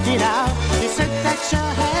worked it out. You said that you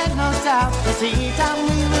had no doubt. The same time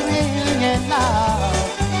we were really in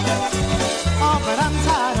love. Oh, but I'm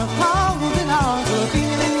tired of holding on to a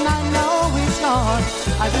feeling I know is gone.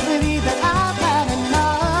 I do believe that I've had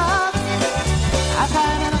enough. I've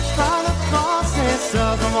had enough of the process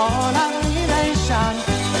of the relation.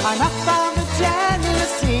 Enough of the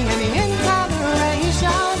jealousy and the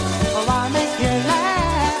intoleration. Oh, I make you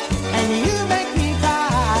laugh and you make me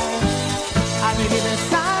cry. I believe it's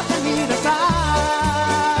time for me to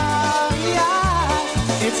fly.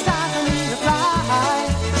 Yeah, it's time for me to fly.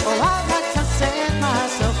 Oh, I've got to set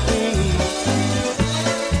myself free.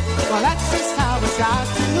 Well, that's just how it's got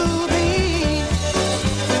to be.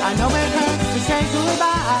 I know it hurts to say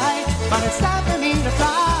goodbye, but it's time for me to fly.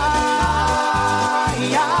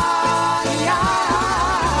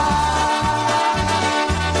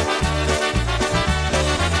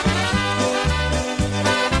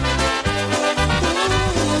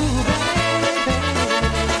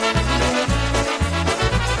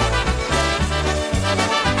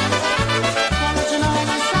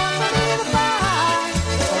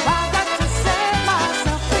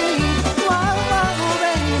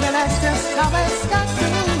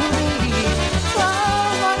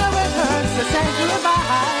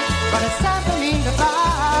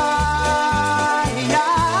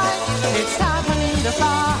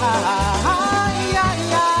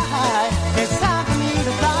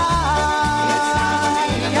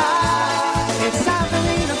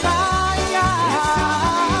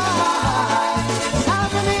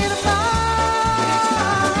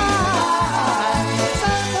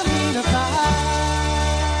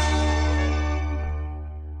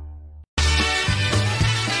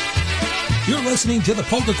 Listening to the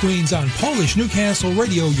Polka Queens on Polish Newcastle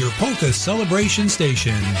Radio, your polka celebration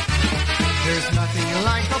station. There's nothing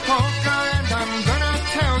like a polka, and I'm gonna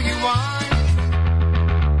tell you why.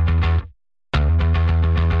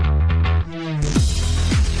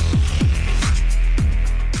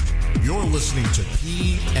 You're listening to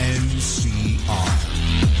PNCR.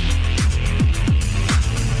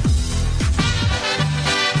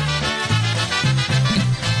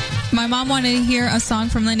 My mom wanted to hear a song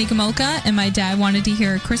from Lenny Gomulka, and my dad wanted to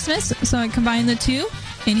hear Christmas, so I combined the two,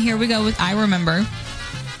 and here we go with I Remember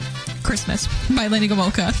Christmas by Lenny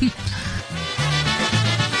Gomulka.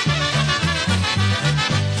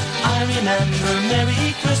 I remember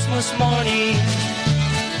Merry Christmas morning.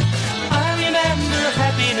 I remember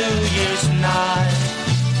Happy New Year's night.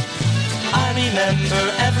 I remember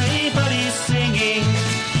everybody singing,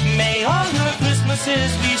 may all your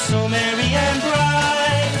Christmases be so merry and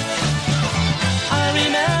bright. I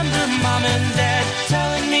remember Mom and Dad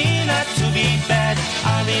telling me not to be bad.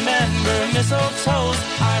 I remember mistletoes.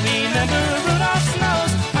 I remember Rudolph's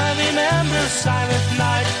nose. I remember Silent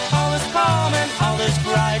Night. All is calm and all is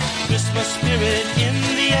bright. Christmas spirit in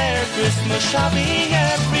the air. Christmas shopping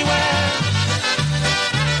everywhere.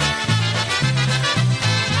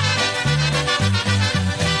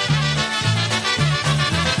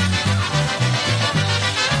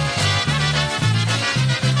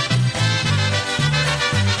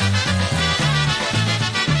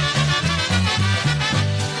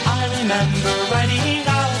 I remember writing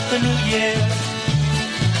out the new year.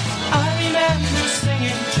 I remember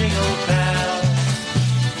singing Jingle Bells.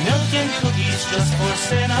 Milk and cookies just for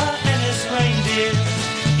Santa and his reindeer.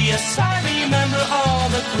 Yes, I remember all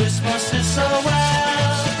the Christmases so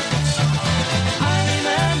well. I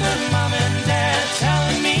remember Mom and Dad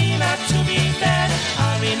telling me not to be bad.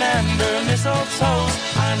 I remember mistletoes.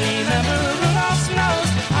 I remember Rudolph's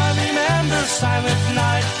nose. I remember Silent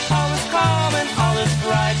Night. All is calm and all is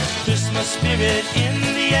bright. Christmas spirit in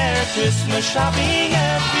the air. Christmas shopping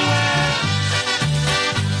everywhere.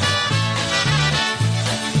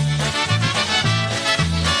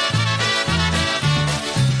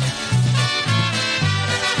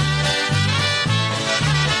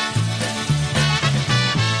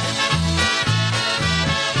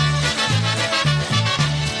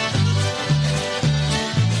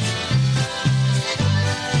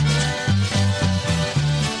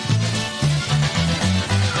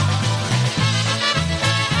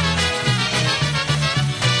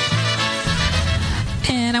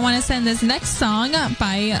 this next song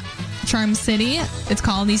by Charm City. It's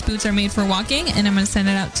called These Boots Are Made for Walking, and I'm going to send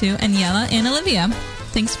it out to Aniela and Olivia.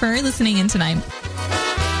 Thanks for listening in tonight.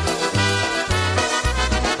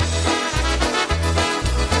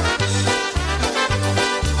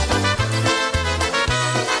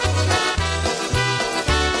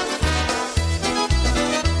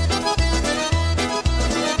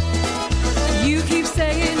 You keep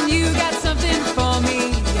saying you got something for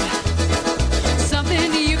me,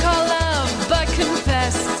 something you call love, but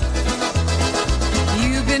confess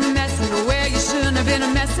you've been messing where you shouldn't have been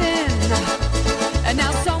messing, and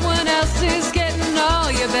now someone else is getting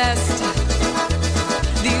all your best.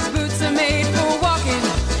 These boots are made for walking,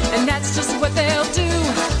 and that's just what they'll do.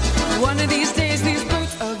 One of these days these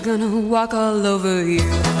boots are gonna walk all over you.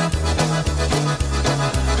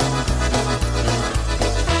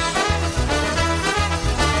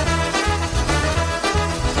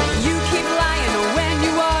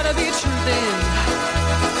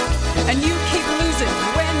 And you keep losing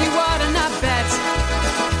when you ought to not bet.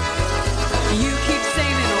 You keep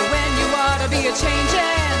saying when you ought to be a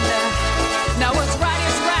changing. Now what's right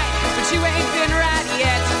is right, but you ain't been right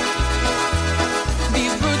yet.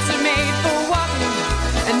 These boots are made for walking,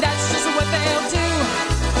 and that's just what they'll do.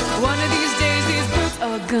 One of these days these boots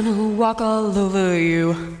are gonna walk all over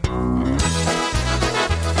you.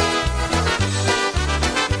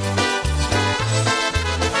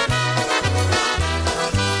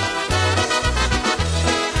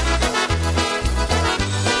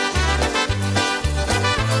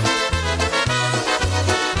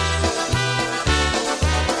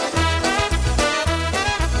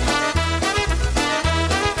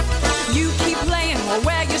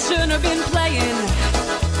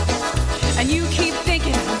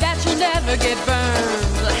 Get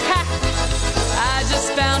burned. Ha! I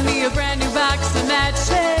just found me a brand new box of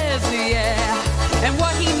matches, yeah. And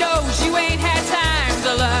what he knows you ain't had time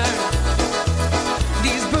to learn.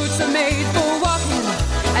 These boots are made for walking,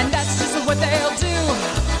 and that's just what they'll do.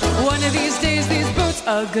 One of these days these boots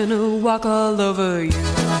are gonna walk all over you.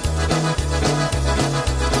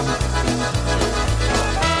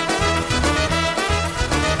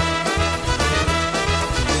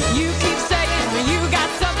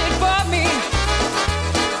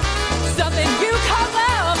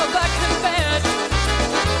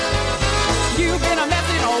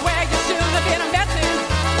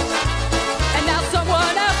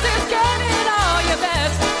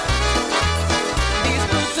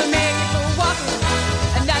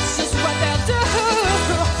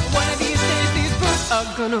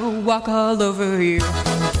 Gonna walk all over you.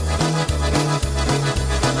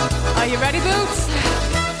 Are you ready, boots?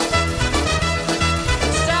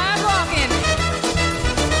 Start walking.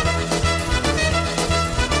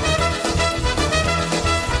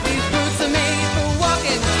 These boots are made for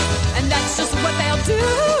walking, and that's just what they'll do.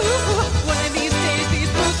 One of these days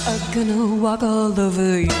these boots are gonna walk all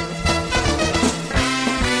over you.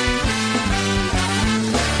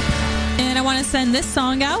 I want to send this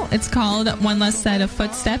song out. It's called One Less Set of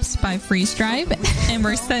Footsteps by Freeze Drive, and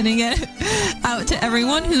we're sending it out to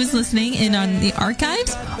everyone who's listening in on the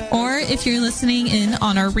archives, or if you're listening in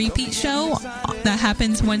on our repeat show that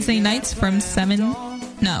happens Wednesday nights from 7 to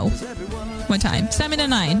 9.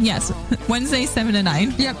 Yes, Wednesday 7 to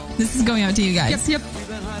 9. Yep, this is going out to you guys. Yep.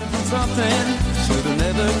 Something should have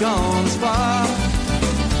never gone as far.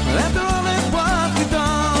 But after all that what we've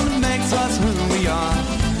done, it makes us who we are.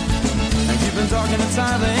 You've been talking in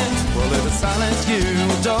silence, well, if it's silence you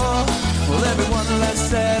adore, well, everyone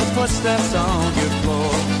let's set footsteps on your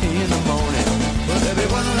floor in the morning. Well,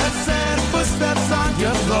 everyone let's set footsteps on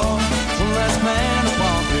your floor. One less man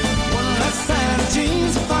upon you, one less set of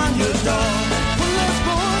jeans upon your door. One less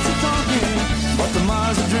voice of talking, but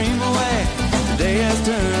tomorrow's a dream away. Today has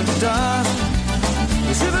turned to dust.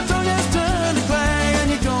 Your silver tongue has turned to clay,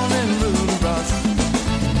 and you're gone and rude and rust.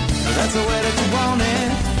 That's the way that you want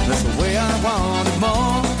it. That's the way I want it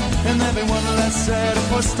more. And everyone let's set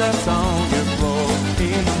footsteps on your floor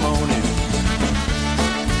in the morning.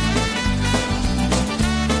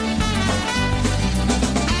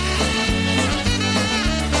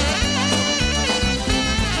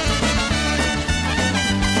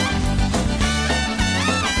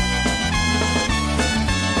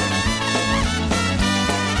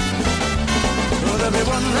 But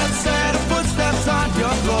everyone let's set footsteps on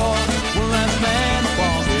your floor. One less man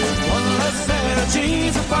upon you, one less set of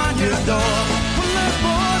jeans upon your door. One less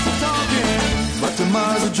voice of talking, but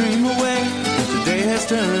tomorrow's a dream away, and today has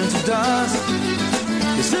turned to dust.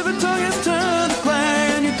 Your silver tongue has turned to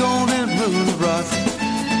clay, and you're gone and ruined the rust.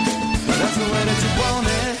 But that's the way that you want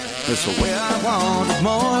it, that's the way I want it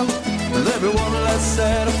more. And everyone, let's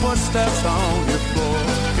set our footsteps on your floor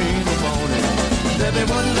in the morning. And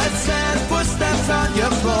everyone, let's set our footsteps on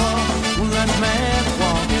your floor. One less man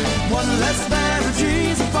walking, one less man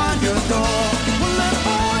jeans upon your door. One less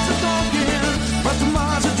voice is talking, but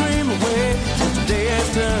tomorrow's a dream away. And today has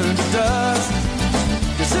turned to dust.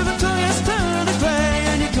 Your silver tongue has turned to clay,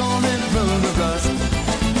 and you're gone and run the rust.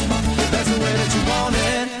 If that's the way that you want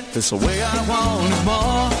it, it's the way I want it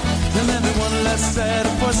more. Then everyone, let's set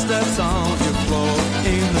our footsteps on your floor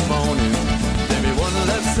in the morning. Everyone,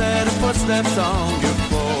 let's set our footsteps on your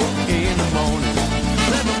floor in the morning.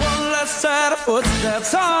 Everyone, let's set our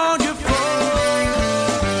footsteps on your floor.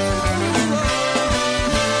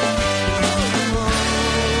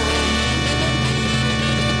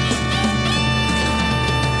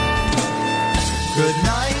 Good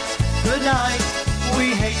night, good night.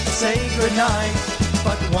 We hate to say good night,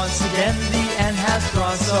 but once again the end has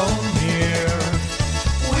drawn so near.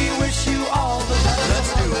 We wish you all the best.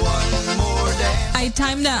 Let's do one more dance. I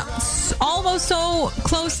timed out almost so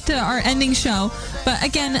close to our ending show. But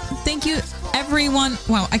again, thank you everyone.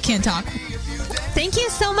 Wow, I can't talk. Thank you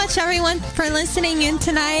so much, everyone, for listening in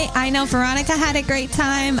tonight. I know Veronica had a great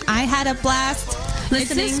time. I had a blast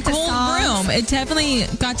listening it's this to cold songs. room. It definitely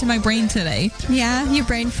got to my brain today. Yeah, your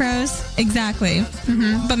brain froze. Exactly.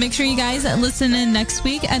 Mm-hmm. But make sure you guys listen in next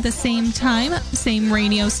week at the same time, same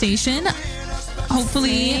radio station.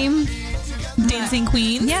 Hopefully, Dancing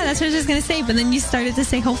Queen. Yeah, that's what I was just going to say, but then you started to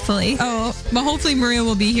say hopefully. Oh, but hopefully Maria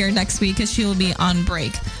will be here next week because she will be on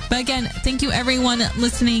break. But again, thank you everyone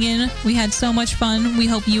listening in. We had so much fun. We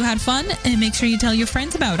hope you had fun, and make sure you tell your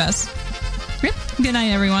friends about us. Good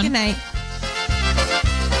night, everyone. Good night.